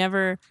peeing and you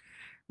never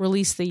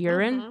release the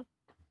urine.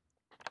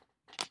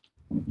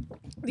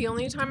 The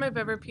only time I've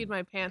ever peed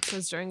my pants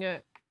was during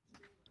a...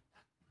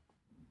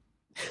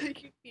 You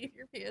peed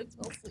your pants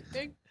while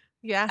sleeping?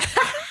 Yeah.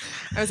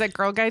 I was at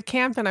Girl Guide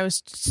camp and I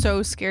was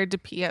so scared to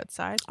pee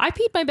outside. I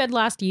peed my bed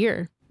last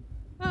year.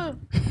 Oh.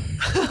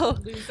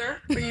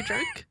 Loser. Were you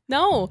drunk?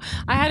 No,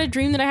 I had a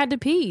dream that I had to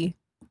pee.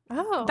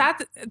 Oh.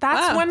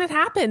 That's when it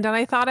happened, and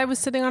I thought I was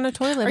sitting on a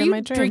toilet Are in you my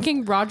dream.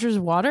 drinking Roger's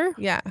water?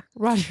 Yeah.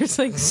 Roger's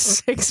like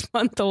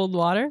 6-month-old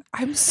water.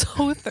 I'm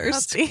so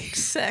thirsty.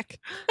 That's sick.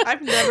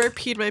 I've never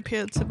peed my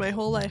pants in my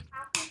whole life.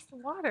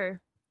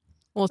 Water.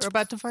 Well, it's We're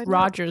about to find out.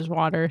 Roger's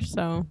water,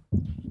 so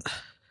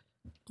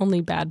only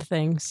bad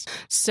things.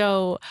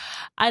 So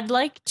I'd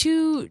like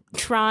to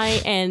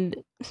try and...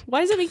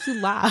 Why does it make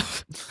you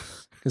laugh?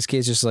 This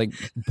kid's just like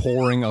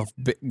pouring a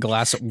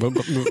glass of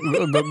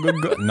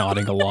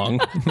nodding along.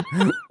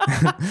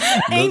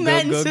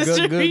 Amen,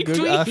 sister.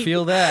 I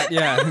feel that.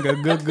 Yeah.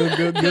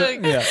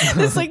 Good. Yeah.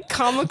 This like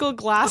comical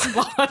glass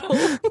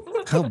bottle.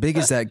 How big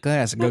is that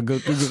glass? Yeah.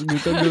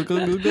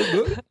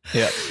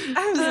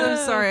 I'm so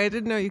sorry. I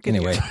didn't know you could.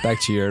 Anyway, back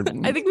to your...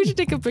 I think we should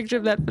take a picture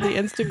of that for the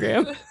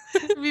Instagram.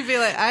 We'd be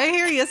like, I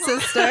hear you,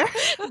 sister.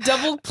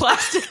 Double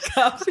plastic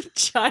cup,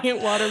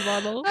 giant water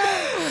bottle.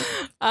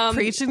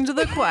 Preaching to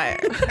the choir.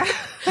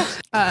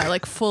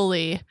 Like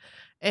fully.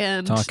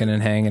 And talking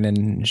and hanging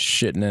and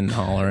shitting and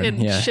hollering.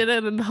 And yeah.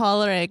 shitting and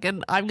hollering.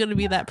 And I'm going to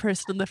be that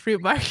person in the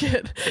fruit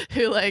market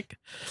who like,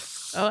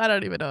 oh, I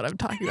don't even know what I'm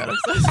talking about. I'm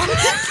so sorry.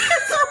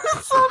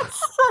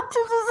 Such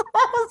a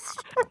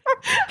disaster.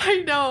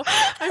 I know.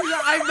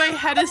 My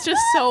head is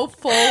just so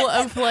full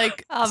of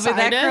like I'll be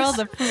that girl in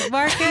the fruit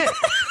market.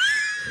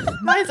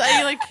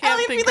 I like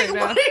can't think right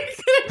now.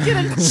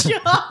 Get a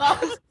job.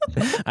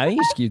 I think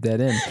you should keep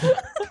that in.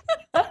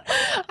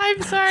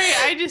 I'm sorry.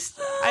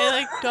 I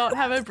like don't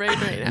have a brain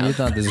right now. You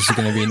thought this was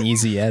going to be an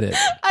easy edit.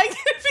 I can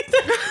be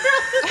the girl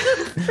in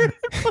the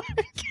fruit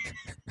market.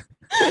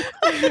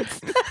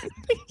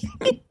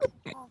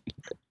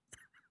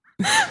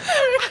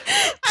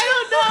 I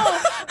don't know.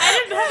 I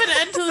didn't have an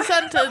end to the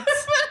sentence.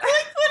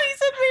 Like what he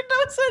said made no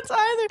sense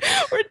either.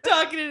 We're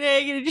talking and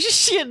hanging and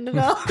just shitting and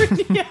all.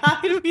 Yeah,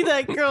 I'm gonna be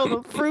that girl in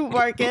the fruit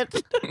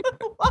market.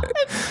 What?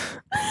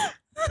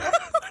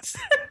 What's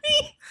that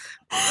mean?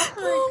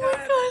 Oh my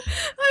god.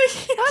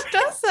 What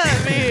does that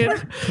mean?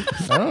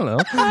 I don't know.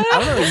 I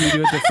don't know what you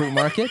do at the fruit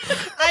market.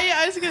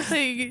 I was gonna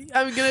say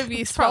I'm gonna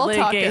be small Probably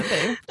a gay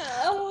talking.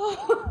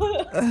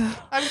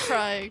 I'm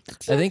crying.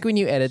 I think when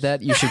you edit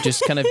that, you should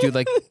just kind of do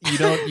like you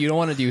don't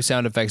want to do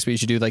sound effects, but you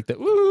should do like the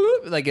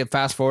ooh, like a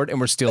fast forward, and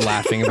we're still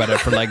laughing about it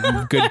for like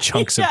good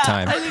chunks of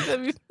time. I think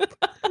that'd be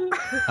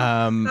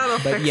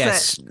But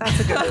yes, That's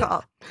a good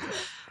call.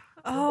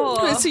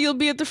 Oh, so you'll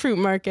be at the fruit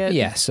market.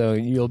 yeah. So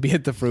you'll be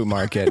at the fruit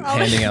market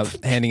handing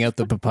out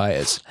the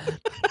papayas.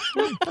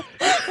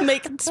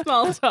 Making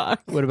small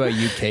talk. What about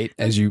you, Kate?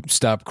 As you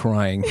stop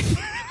crying,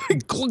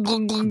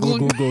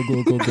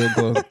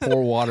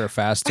 pour water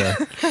faster.